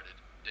heavily guarded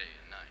day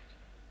and night.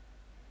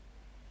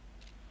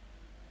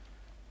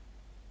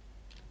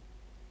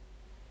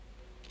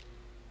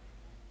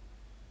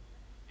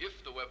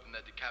 If the weapon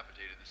that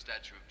decapitated the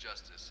Statue of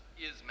Justice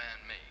is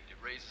man-made, it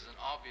raises an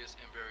obvious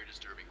and very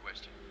disturbing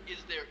question.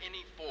 Is there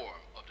any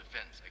form of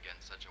defense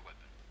against such a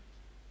weapon?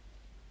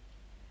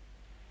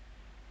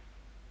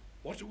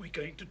 What are we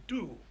going to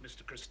do,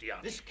 Mr.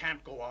 Cristiani? This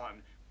can't go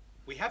on.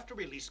 We have to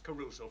release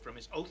Caruso from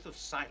his oath of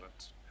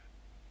silence.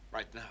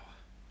 Right now.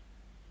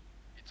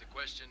 It's a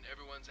question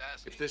everyone's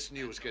asking. If this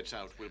news gets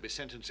out, we'll be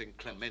sentencing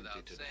Clementi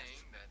to death.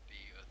 Saying that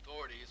the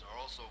authorities are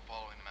also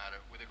following the matter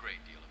with a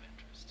great deal of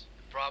interest.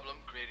 The problem,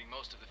 creating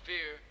most of the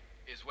fear,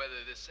 is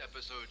whether this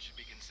episode should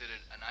be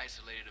considered an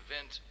isolated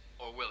event,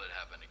 or will it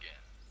happen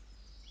again?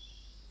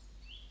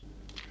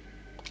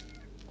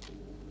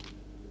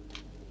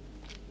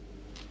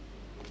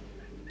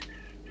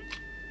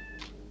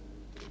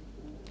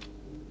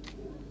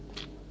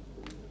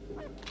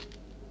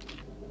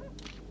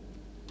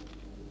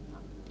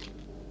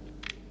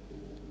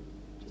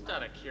 Just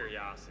out of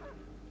curiosity,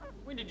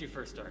 when did you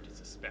first start to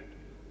suspect me?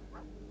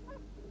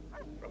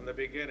 From the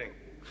beginning.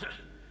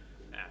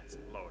 That's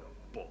a load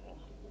of bull.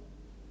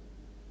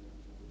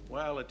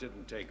 Well, it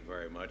didn't take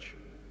very much.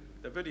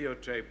 The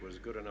videotape was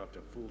good enough to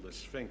fool the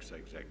Sphinx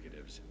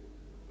executives,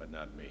 but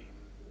not me.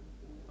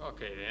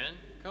 Okay then,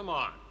 come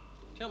on.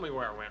 Tell me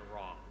where it went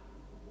wrong.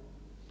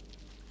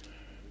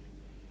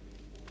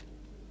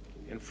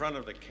 In front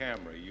of the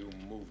camera, you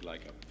moved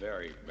like a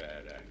very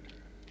bad actor.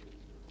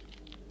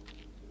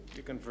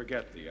 You can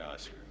forget the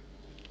Oscar.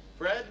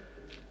 Fred,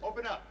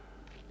 open up.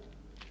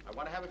 I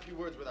want to have a few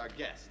words with our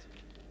guest.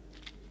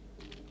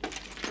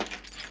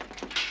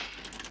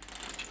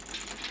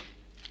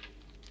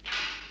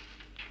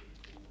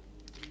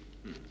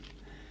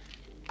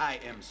 I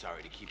am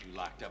sorry to keep you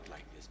locked up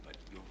like this, but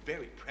you're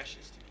very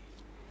precious to me.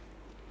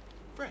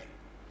 Fred,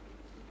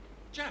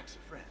 Jack's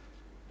a friend.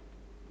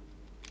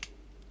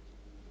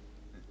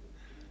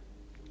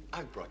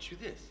 I brought you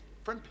this.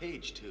 Front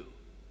page, too.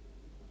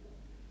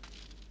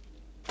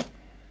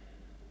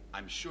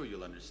 I'm sure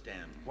you'll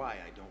understand why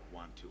I don't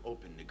want to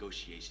open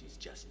negotiations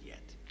just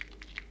yet.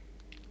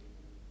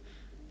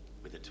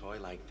 With a toy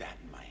like that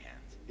in my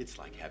hands, it's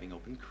like having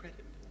open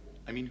credit.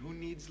 I mean, who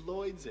needs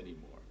Lloyd's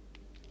anymore?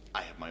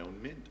 I have my own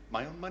mint,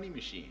 my own money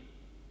machine.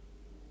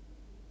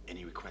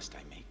 Any request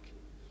I make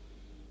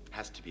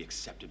has to be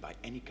accepted by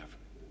any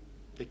government.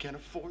 They can't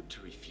afford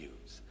to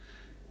refuse.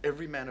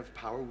 Every man of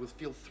power will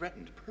feel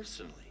threatened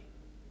personally.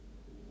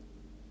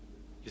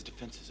 His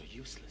defenses are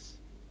useless.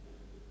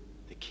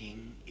 The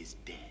king is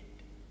dead.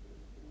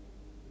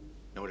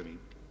 Know what I mean?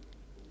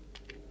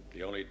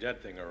 The only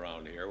dead thing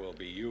around here will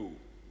be you.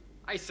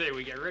 I say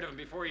we get rid of him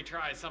before he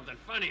tries something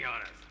funny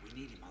on us. We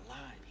need him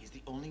alive. He's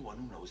the only one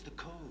who knows the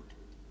code.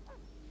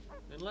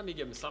 Then let me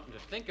give him something to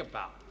think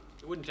about.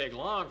 It wouldn't take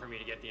long for me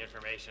to get the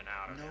information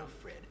out of him. No,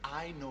 Fred,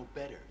 I know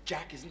better.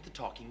 Jack isn't the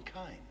talking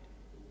kind.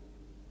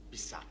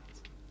 Besides,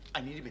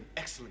 I need him in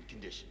excellent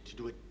condition to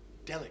do a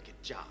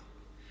delicate job.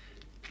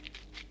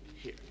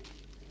 Here,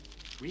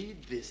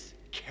 read this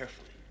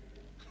carefully.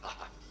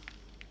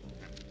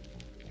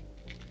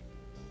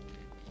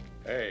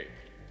 Hey,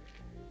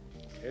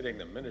 Hitting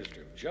the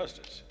Ministry of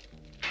Justice.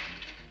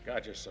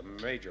 Got you some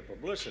major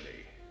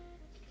publicity.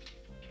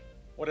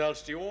 What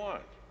else do you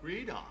want?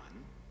 Read on.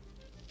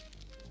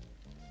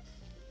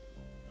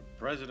 The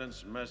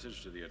President's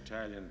message to the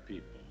Italian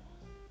people.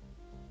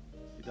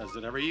 He does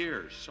it every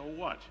year, so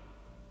what?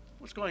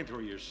 What's going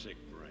through your sick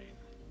brain?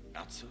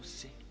 Not so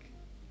sick.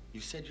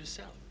 You said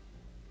yourself.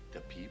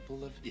 The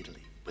people of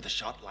Italy. With a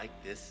shot like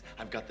this,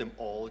 I've got them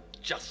all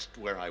just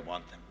where I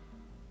want them.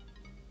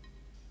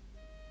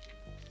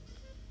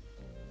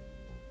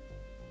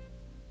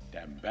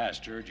 Damn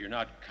bastard, you're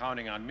not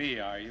counting on me,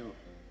 are you?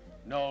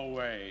 No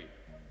way.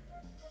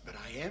 But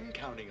I am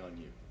counting on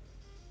you.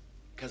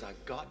 Because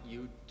I've got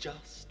you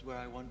just where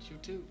I want you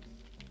to.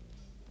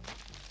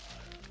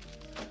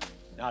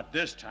 Not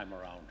this time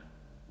around.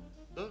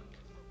 Look.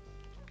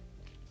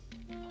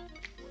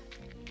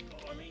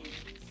 Follow me,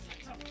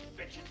 sons of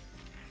bitches.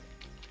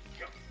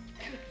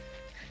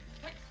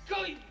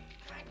 Go, you.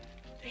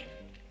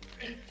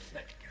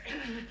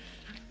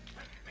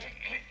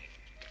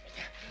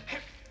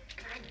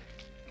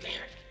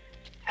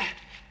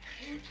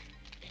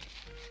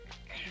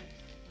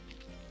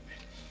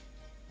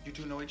 You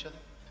two know each other?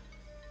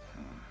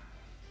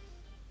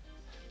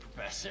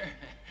 Professor?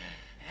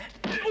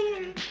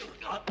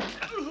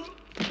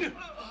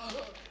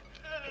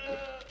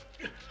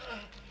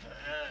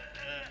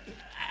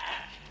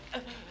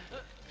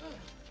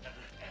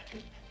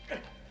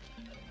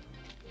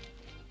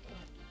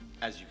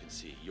 As you can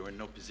see, you're in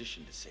no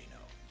position to say no.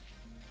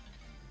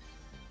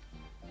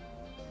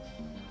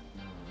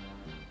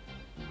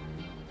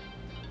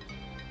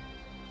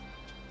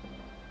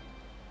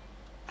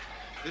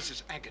 This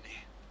is agony.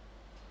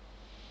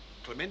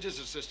 Clementi's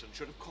assistant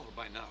should have called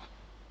by now.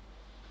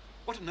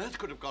 What on earth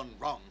could have gone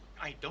wrong?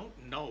 I don't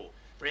know.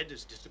 Fred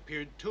has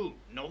disappeared too.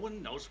 No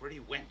one knows where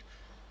he went.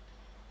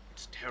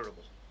 It's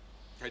terrible.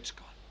 Fred's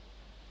gone.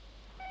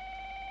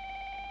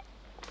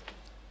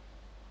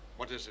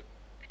 What is it?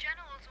 The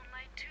general's on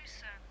line 2,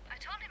 sir. I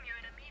told him you're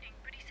in a meeting,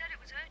 but he said it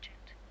was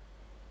urgent.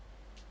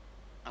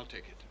 I'll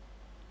take it.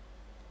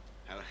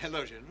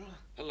 Hello, General.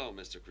 Hello,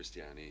 Mr.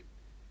 Christiani.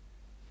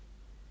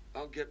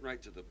 I'll get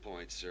right to the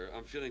point, sir.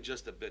 I'm feeling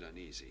just a bit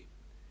uneasy.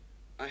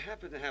 I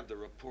happen to have the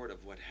report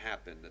of what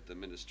happened at the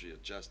Ministry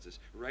of Justice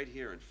right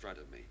here in front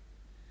of me.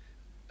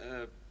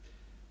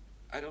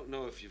 I don't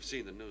know if you've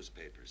seen the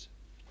newspapers.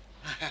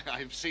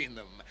 I've seen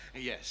them,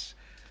 yes.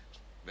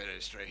 Very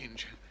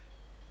strange.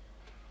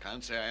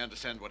 Can't say I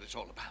understand what it's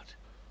all about.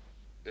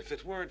 If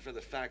it weren't for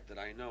the fact that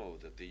I know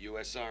that the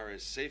USR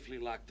is safely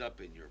locked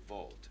up in your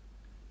vault,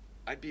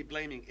 I'd be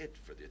blaming it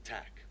for the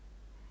attack.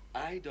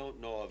 I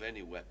don't know of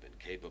any weapon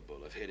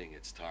capable of hitting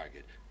its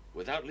target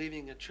without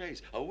leaving a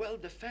trace, a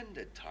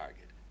well-defended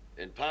target,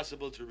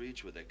 impossible to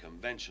reach with a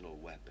conventional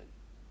weapon.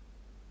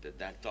 Did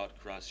that thought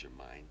cross your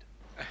mind?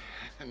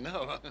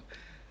 No,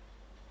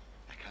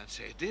 I can't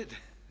say it did.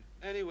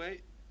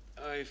 Anyway,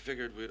 I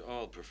figured we'd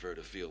all prefer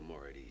to feel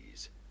more at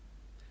ease.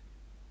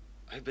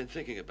 I've been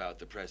thinking about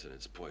the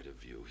President's point of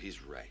view.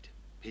 He's right.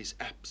 He's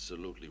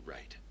absolutely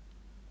right.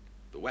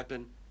 The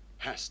weapon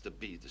has to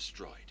be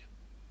destroyed.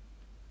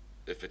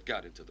 If it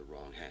got into the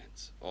wrong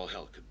hands, all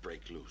hell could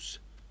break loose.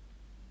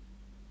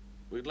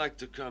 We'd like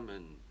to come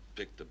and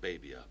pick the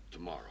baby up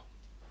tomorrow.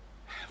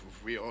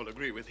 We all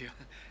agree with you.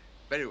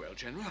 Very well,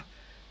 General.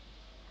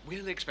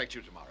 We'll expect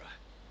you tomorrow.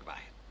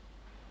 Goodbye.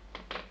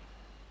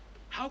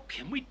 How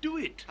can we do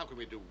it? How can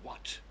we do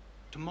what?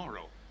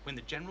 Tomorrow, when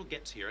the general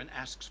gets here and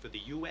asks for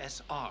the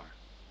USR.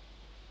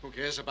 Who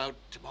cares about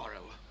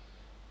tomorrow?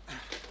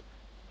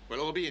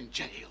 We'll all be in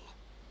jail.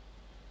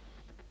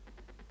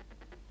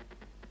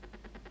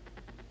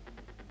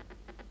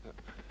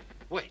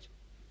 Wait.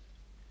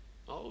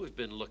 All we've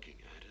been looking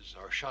at is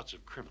our shots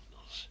of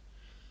criminals.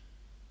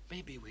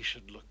 Maybe we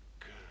should look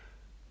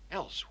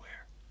elsewhere.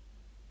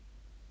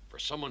 For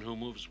someone who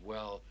moves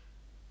well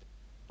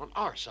on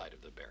our side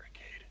of the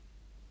barricade.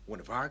 One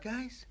of our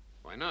guys?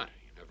 Why not?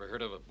 You never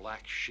heard of a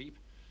black sheep?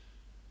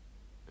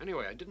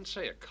 Anyway, I didn't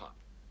say a cop.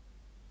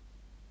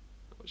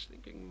 I was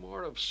thinking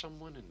more of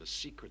someone in the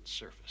Secret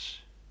Service.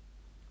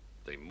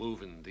 They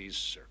move in these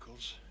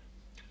circles.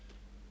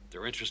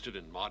 They're interested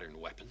in modern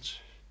weapons.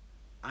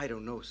 I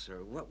don't know, sir.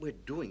 What we're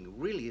doing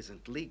really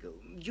isn't legal.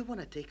 You want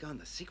to take on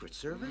the Secret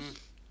Service?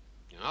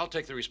 Yeah, I'll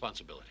take the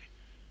responsibility.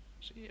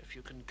 See if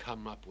you can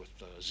come up with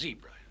a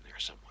zebra in there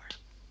somewhere.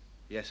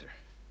 Yes, sir.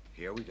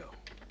 Here we go.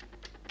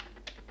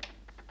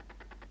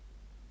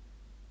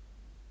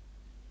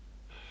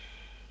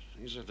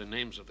 These are the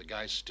names of the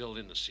guys still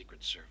in the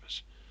Secret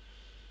Service.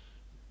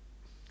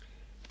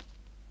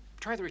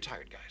 Try the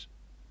retired guys.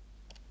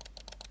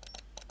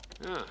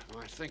 Yeah, the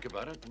more I think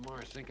about it, the more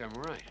I think I'm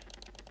right.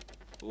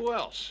 Who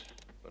else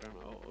but an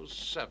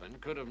 07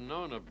 could have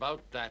known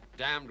about that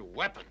damned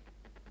weapon?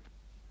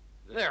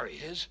 There he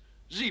is,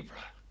 Zebra.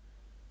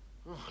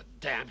 Oh,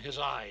 damn his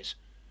eyes.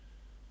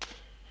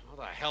 How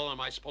the hell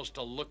am I supposed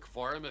to look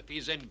for him if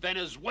he's in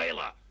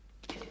Venezuela?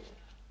 We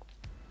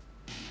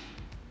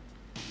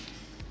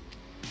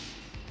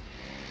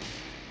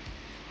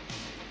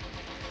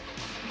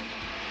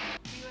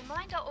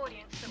remind our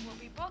audience that we'll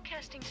be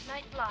broadcasting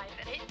tonight live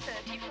at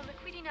 8:30 from the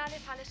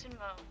Quirinale Palace in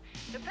Rome.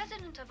 The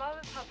President of our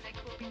Republic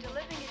will be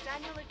delivering his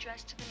annual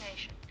address to the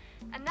nation.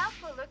 And now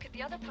for a look at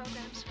the other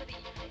programs for the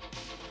evening.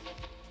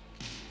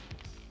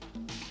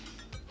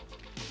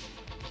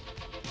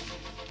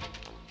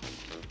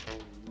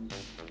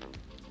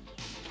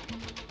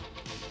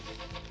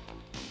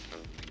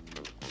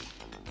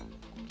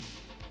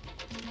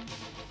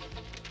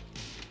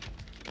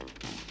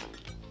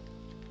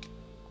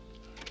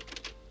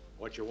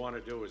 What you want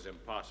to do is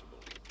impossible.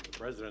 The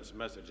president's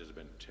message has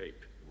been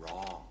taped.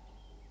 Wrong.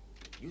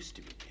 Used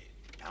to be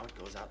taped. Now it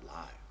goes out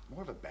live.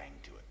 More of a bang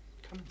to it.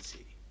 Come and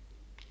see.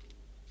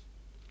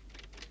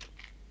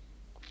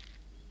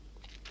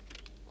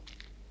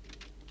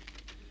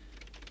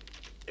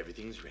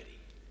 Everything's ready.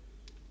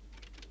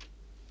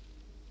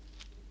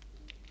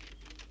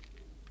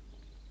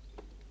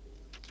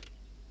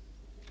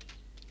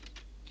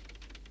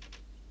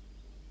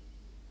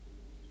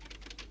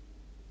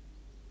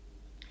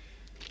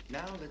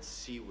 Now let's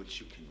see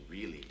what you can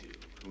really do.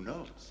 Who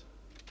knows?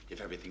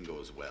 If everything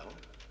goes well,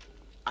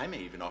 I may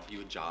even offer you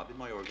a job in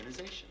my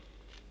organization.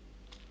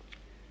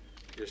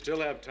 You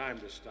still have time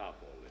to stop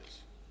all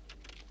this.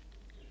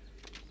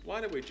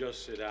 Why don't we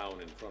just sit down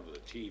in front of the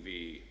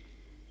TV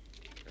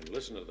and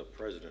listen to the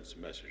president's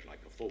message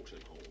like the folks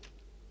at home?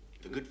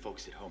 The good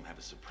folks at home have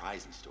a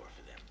surprise in store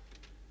for them.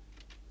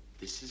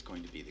 This is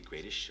going to be the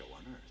greatest show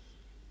on earth.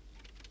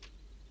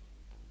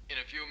 In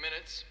a few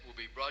minutes, we'll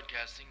be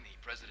broadcasting the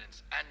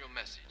President's annual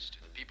message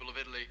to the people of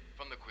Italy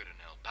from the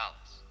Quirinale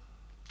Palace.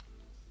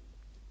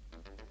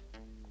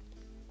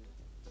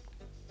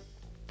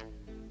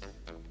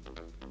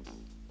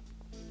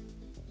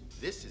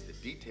 This is the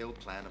detailed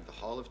plan of the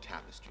Hall of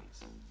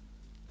Tapestries.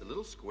 The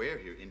little square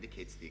here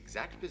indicates the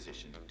exact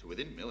position, to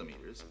within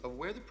millimeters, of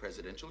where the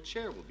presidential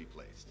chair will be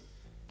placed.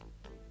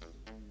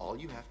 All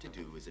you have to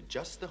do is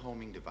adjust the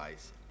homing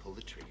device and pull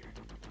the trigger.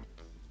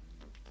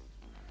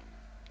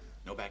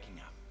 No backing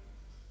out.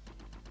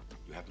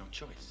 You have no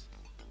choice.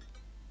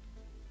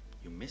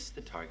 You miss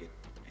the target,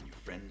 and your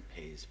friend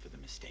pays for the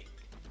mistake.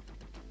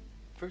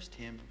 First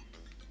him,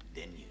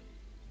 then you.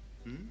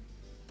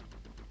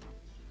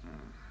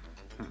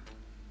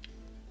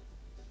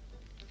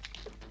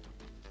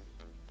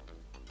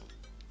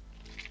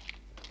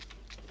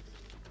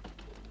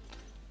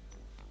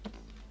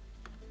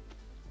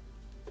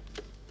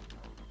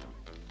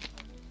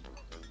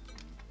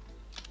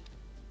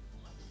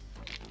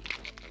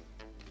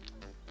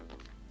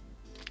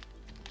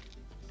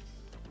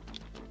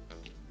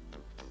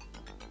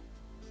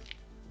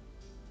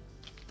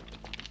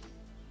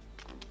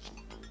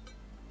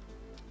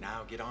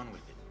 Now get on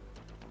with it.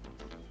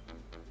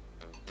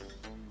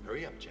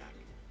 Hurry up, Jack.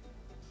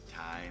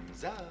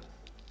 Time's up.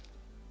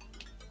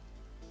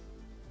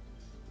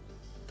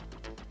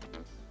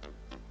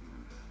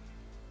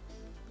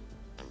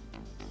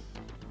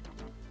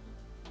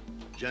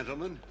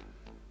 Gentlemen,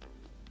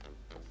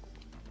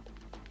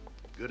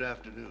 good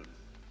afternoon.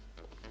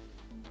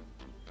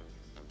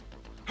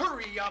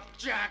 Hurry up,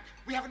 Jack!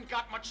 We haven't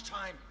got much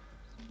time.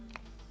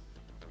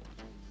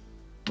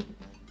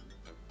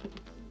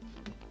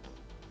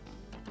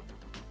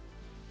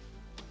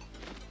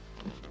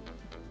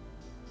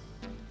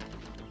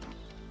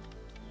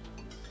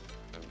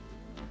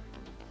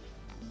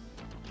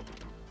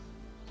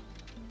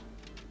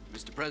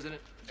 Mr. President,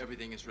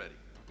 everything is ready.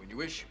 When you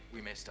wish,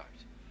 we may start.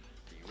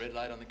 The red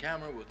light on the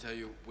camera will tell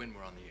you when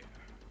we're on the air.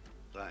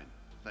 Fine,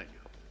 thank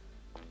you.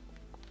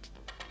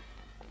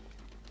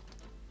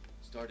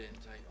 Start in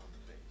tight on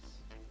the face.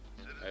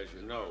 As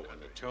you know, when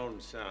the tone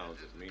sounds,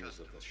 it means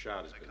that the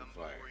shot has been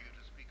fired. You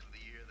to speak of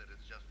the year that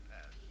has just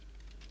passed,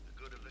 the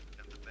good of it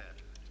and the bad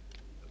of it.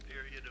 A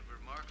period of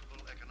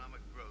remarkable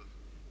economic growth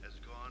has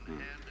gone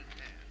hand in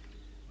hand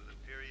with a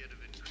period of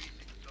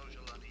increasing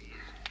social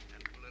unease and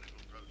political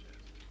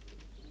protest.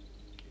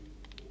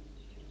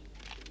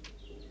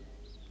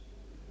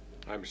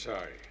 I'm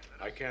sorry.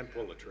 I can't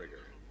pull the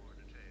trigger.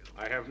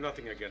 I have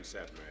nothing against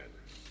that man.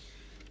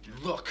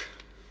 Look,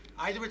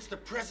 either it's the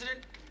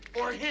president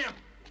or him.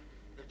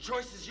 The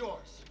choice is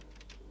yours.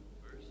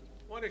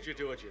 Why don't you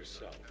do it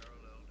yourself?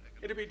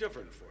 It'd be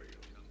different for you.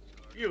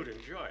 You'd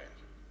enjoy it.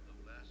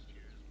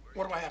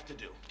 What do I have to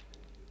do?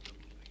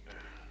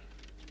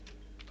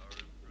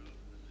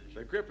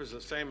 The grip is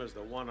the same as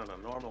the one on a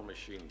normal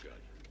machine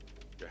gun.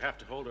 You have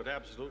to hold it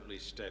absolutely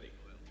steady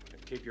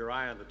and keep your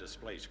eye on the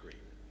display screen.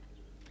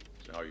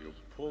 Now you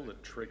pull the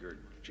trigger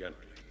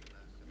gently,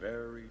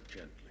 very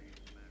gently.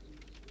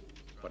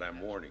 But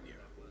I'm warning you.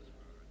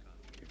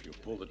 If you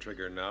pull the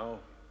trigger now,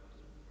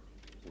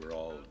 we're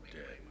all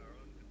dead.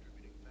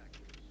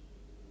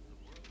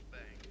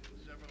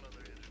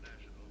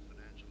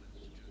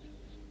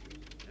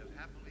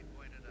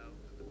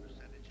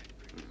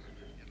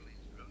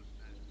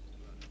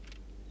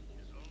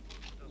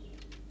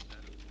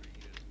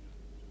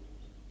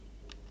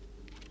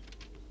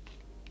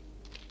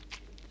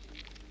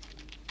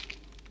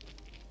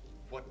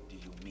 What do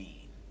you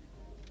mean?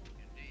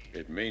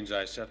 It means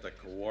I set the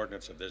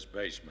coordinates of this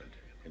basement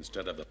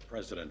instead of the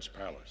president's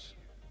palace.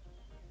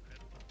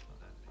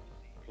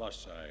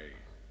 Plus,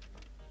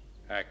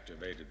 I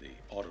activated the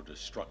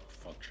auto-destruct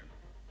function.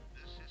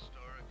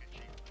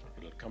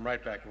 It'll come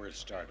right back where it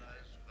started.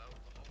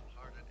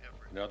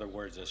 In other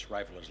words, this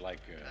rifle is like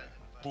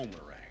a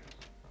boomerang.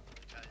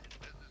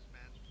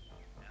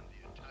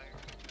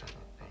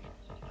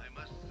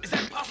 Is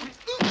that possible?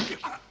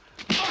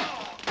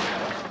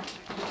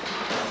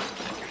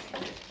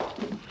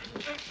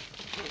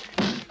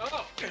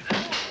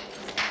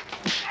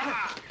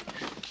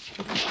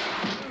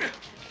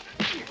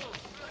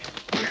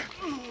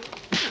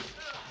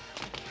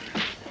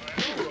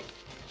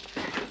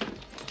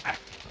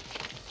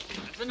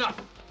 That's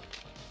enough.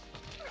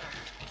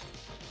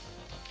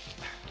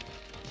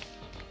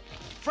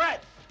 Fred!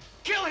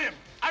 Kill him!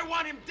 I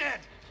want him dead!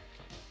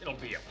 It'll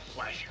be a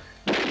pleasure.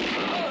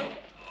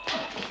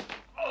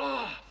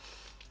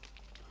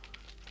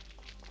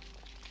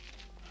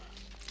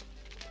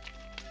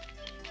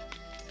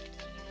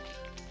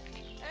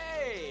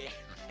 Hey!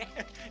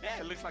 Yeah,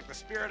 it looks like the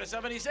spirit of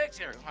 76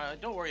 here.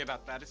 Don't worry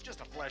about that. It's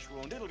just a flesh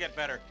wound. It'll get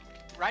better.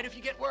 Right if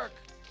you get work.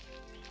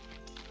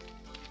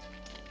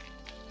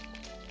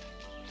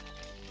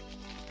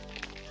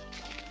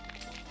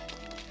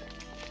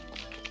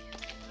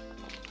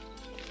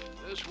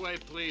 This way,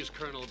 please,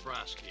 Colonel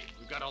Brosky.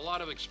 We've got a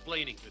lot of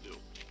explaining to do.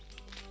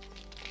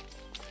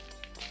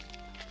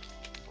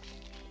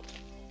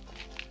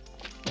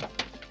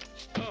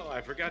 Oh,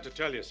 I forgot to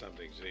tell you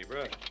something,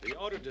 Zebra. The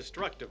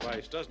auto-destruct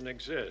device doesn't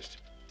exist.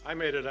 I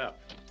made it up.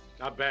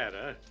 Not bad,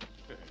 huh?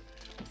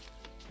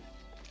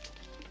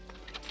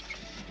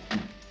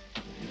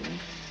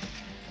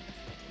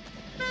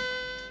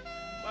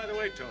 By the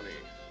way, Tony,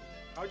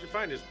 how'd you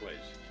find this place?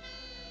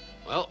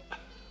 Well,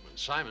 when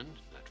Simon,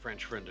 that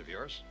French friend of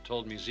yours,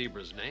 told me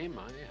Zebra's name,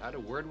 I had a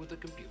word with the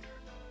computer.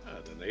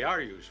 Ah, then they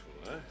are useful,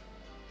 huh?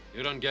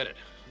 You don't get it.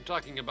 I'm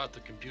talking about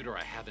the computer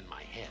I have in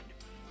my head.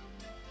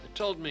 It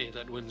told me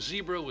that when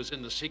Zebra was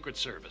in the Secret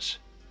Service,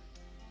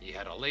 he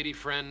had a lady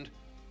friend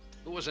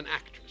who was an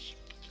actress.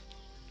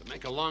 To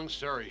make a long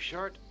story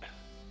short,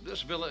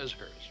 this villa is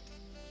hers.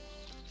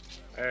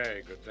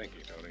 Hey, good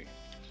thinking, Tony.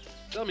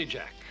 Tell me,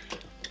 Jack,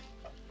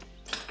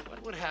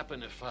 what would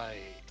happen if I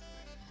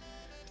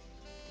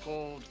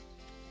pulled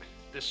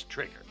this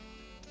trigger?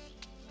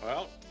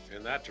 Well,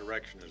 in that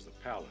direction is the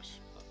palace.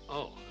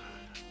 Oh.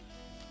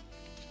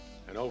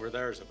 And over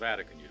there is the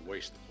Vatican. You'd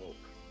waste the Pope.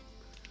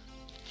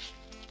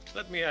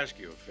 Let me ask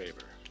you a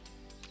favor.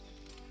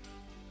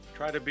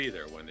 Try to be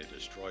there when they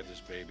destroy this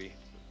baby.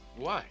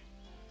 Why?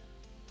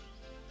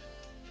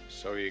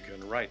 So you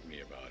can write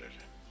me about it.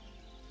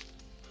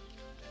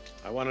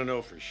 I want to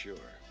know for sure.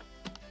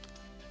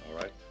 All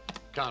right?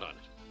 Count on it.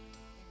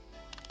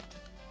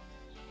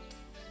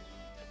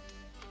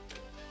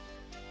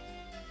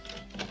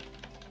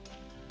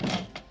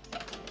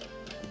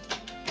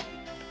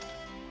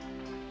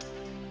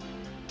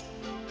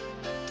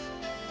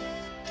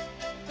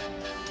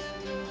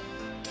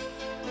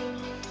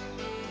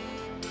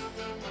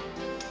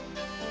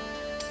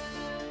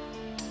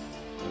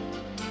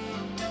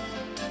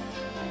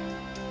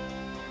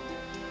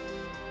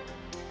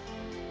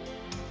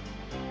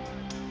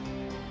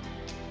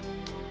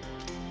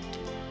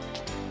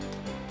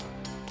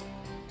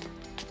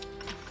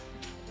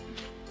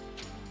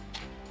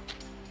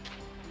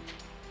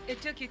 It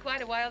took you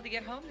quite a while to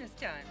get home this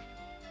time.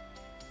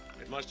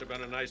 It must have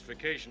been a nice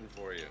vacation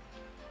for you.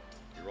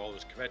 You're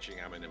always kvetching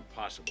I'm an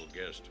impossible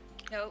guest.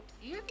 No,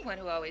 you're the one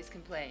who always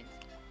complains.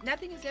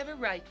 Nothing is ever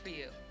right for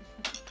you.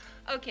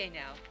 Okay,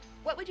 now,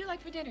 what would you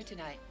like for dinner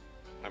tonight?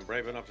 I'm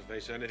brave enough to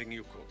face anything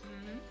you cook.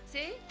 Mm-hmm.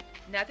 See?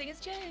 Nothing has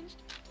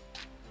changed.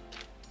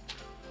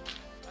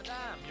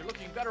 Madame, you're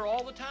looking better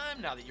all the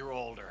time now that you're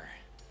older.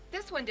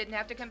 This one didn't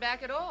have to come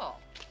back at all.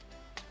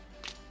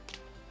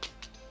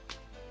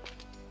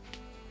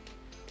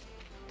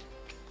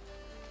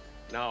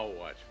 Now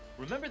what?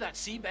 Remember that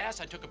sea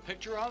bass I took a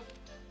picture of?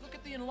 Look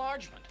at the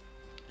enlargement.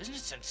 Isn't it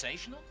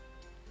sensational?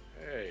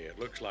 Hey, it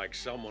looks like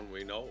someone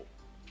we know.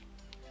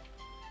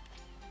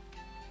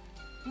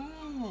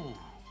 Ooh,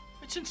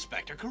 it's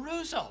Inspector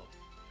Caruso.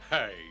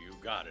 Hey, you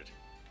got it.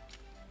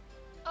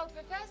 Oh,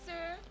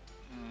 Professor.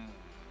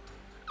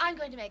 I'm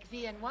going to make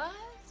viennoise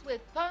with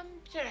pomme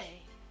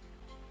puree.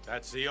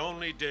 That's the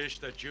only dish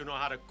that you know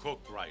how to cook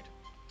right.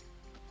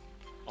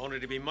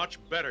 Only to be much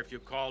better if you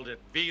called it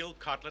veal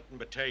cutlet and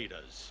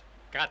potatoes.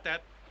 Got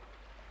that?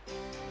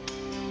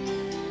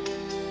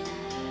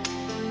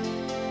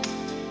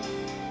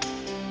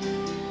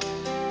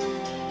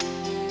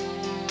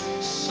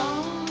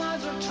 Some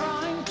eyes are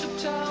trying to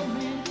tell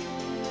me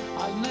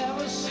I'll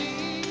never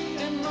see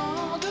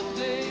another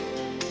day.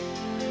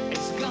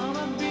 It's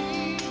gonna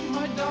be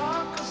my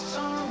darkest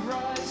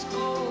sunrise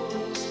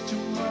goes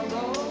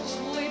tomorrow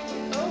slip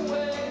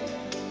away.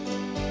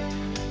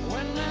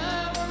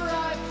 Whenever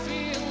I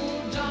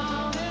feel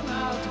down and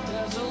out,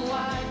 there's a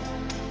light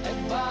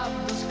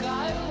above the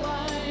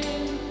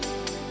skyline.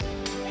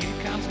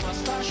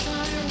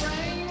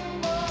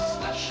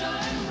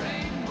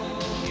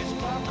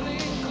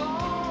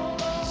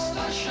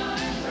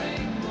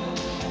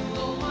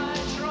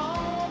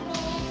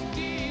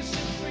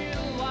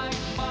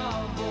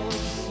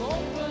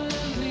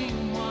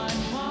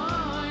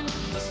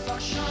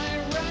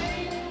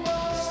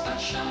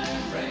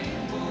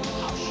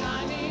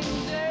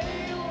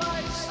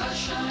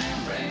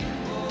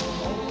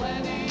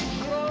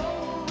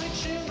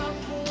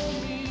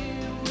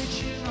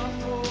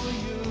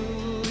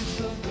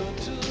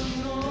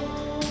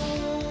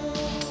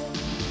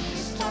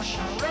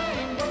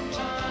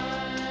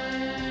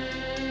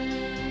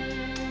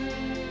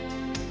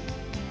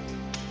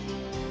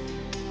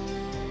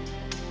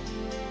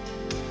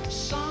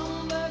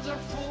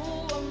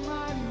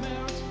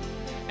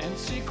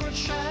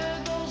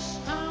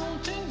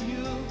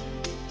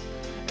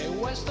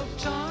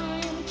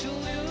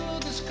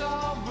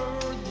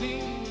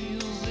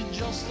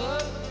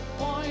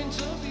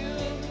 point of view.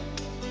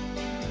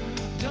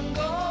 Don't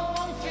go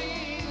on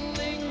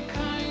feeling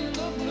kind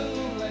of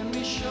blue. Let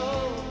me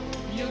show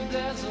you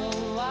there's a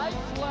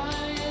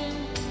lifeline.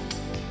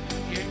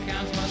 Here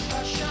comes my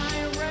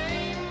starshine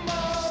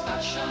rainbow.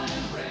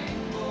 Starshine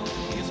rainbow.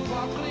 It's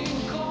sparkling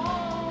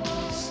gold.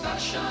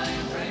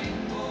 Starshine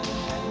rainbow.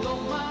 And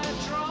all my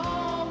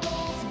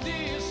troubles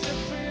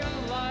disappear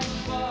like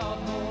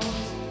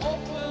bubbles.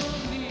 Open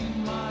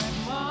in my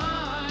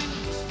mind.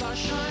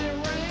 Starshine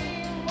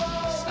rainbow.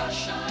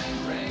 Starshine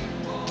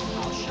rainbow.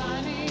 Our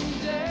shining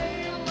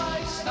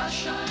daylight.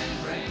 Starshine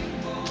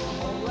rainbow.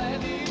 Oh,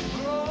 let it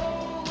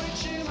grow.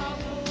 Reaching out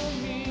for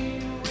me.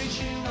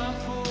 Reaching out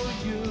for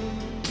you.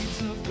 It's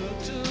so good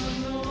to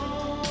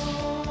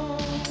know.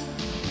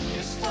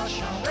 It's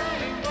starshine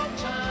rainbow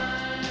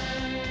time.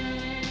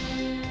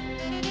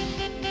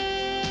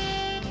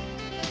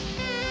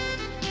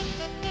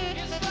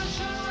 It's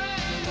starshine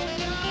rainbow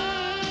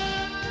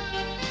time.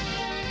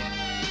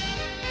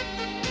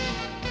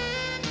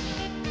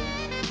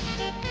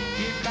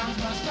 Here comes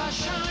my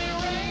starshine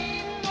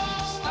rainbow.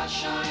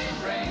 Starshine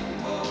rainbow.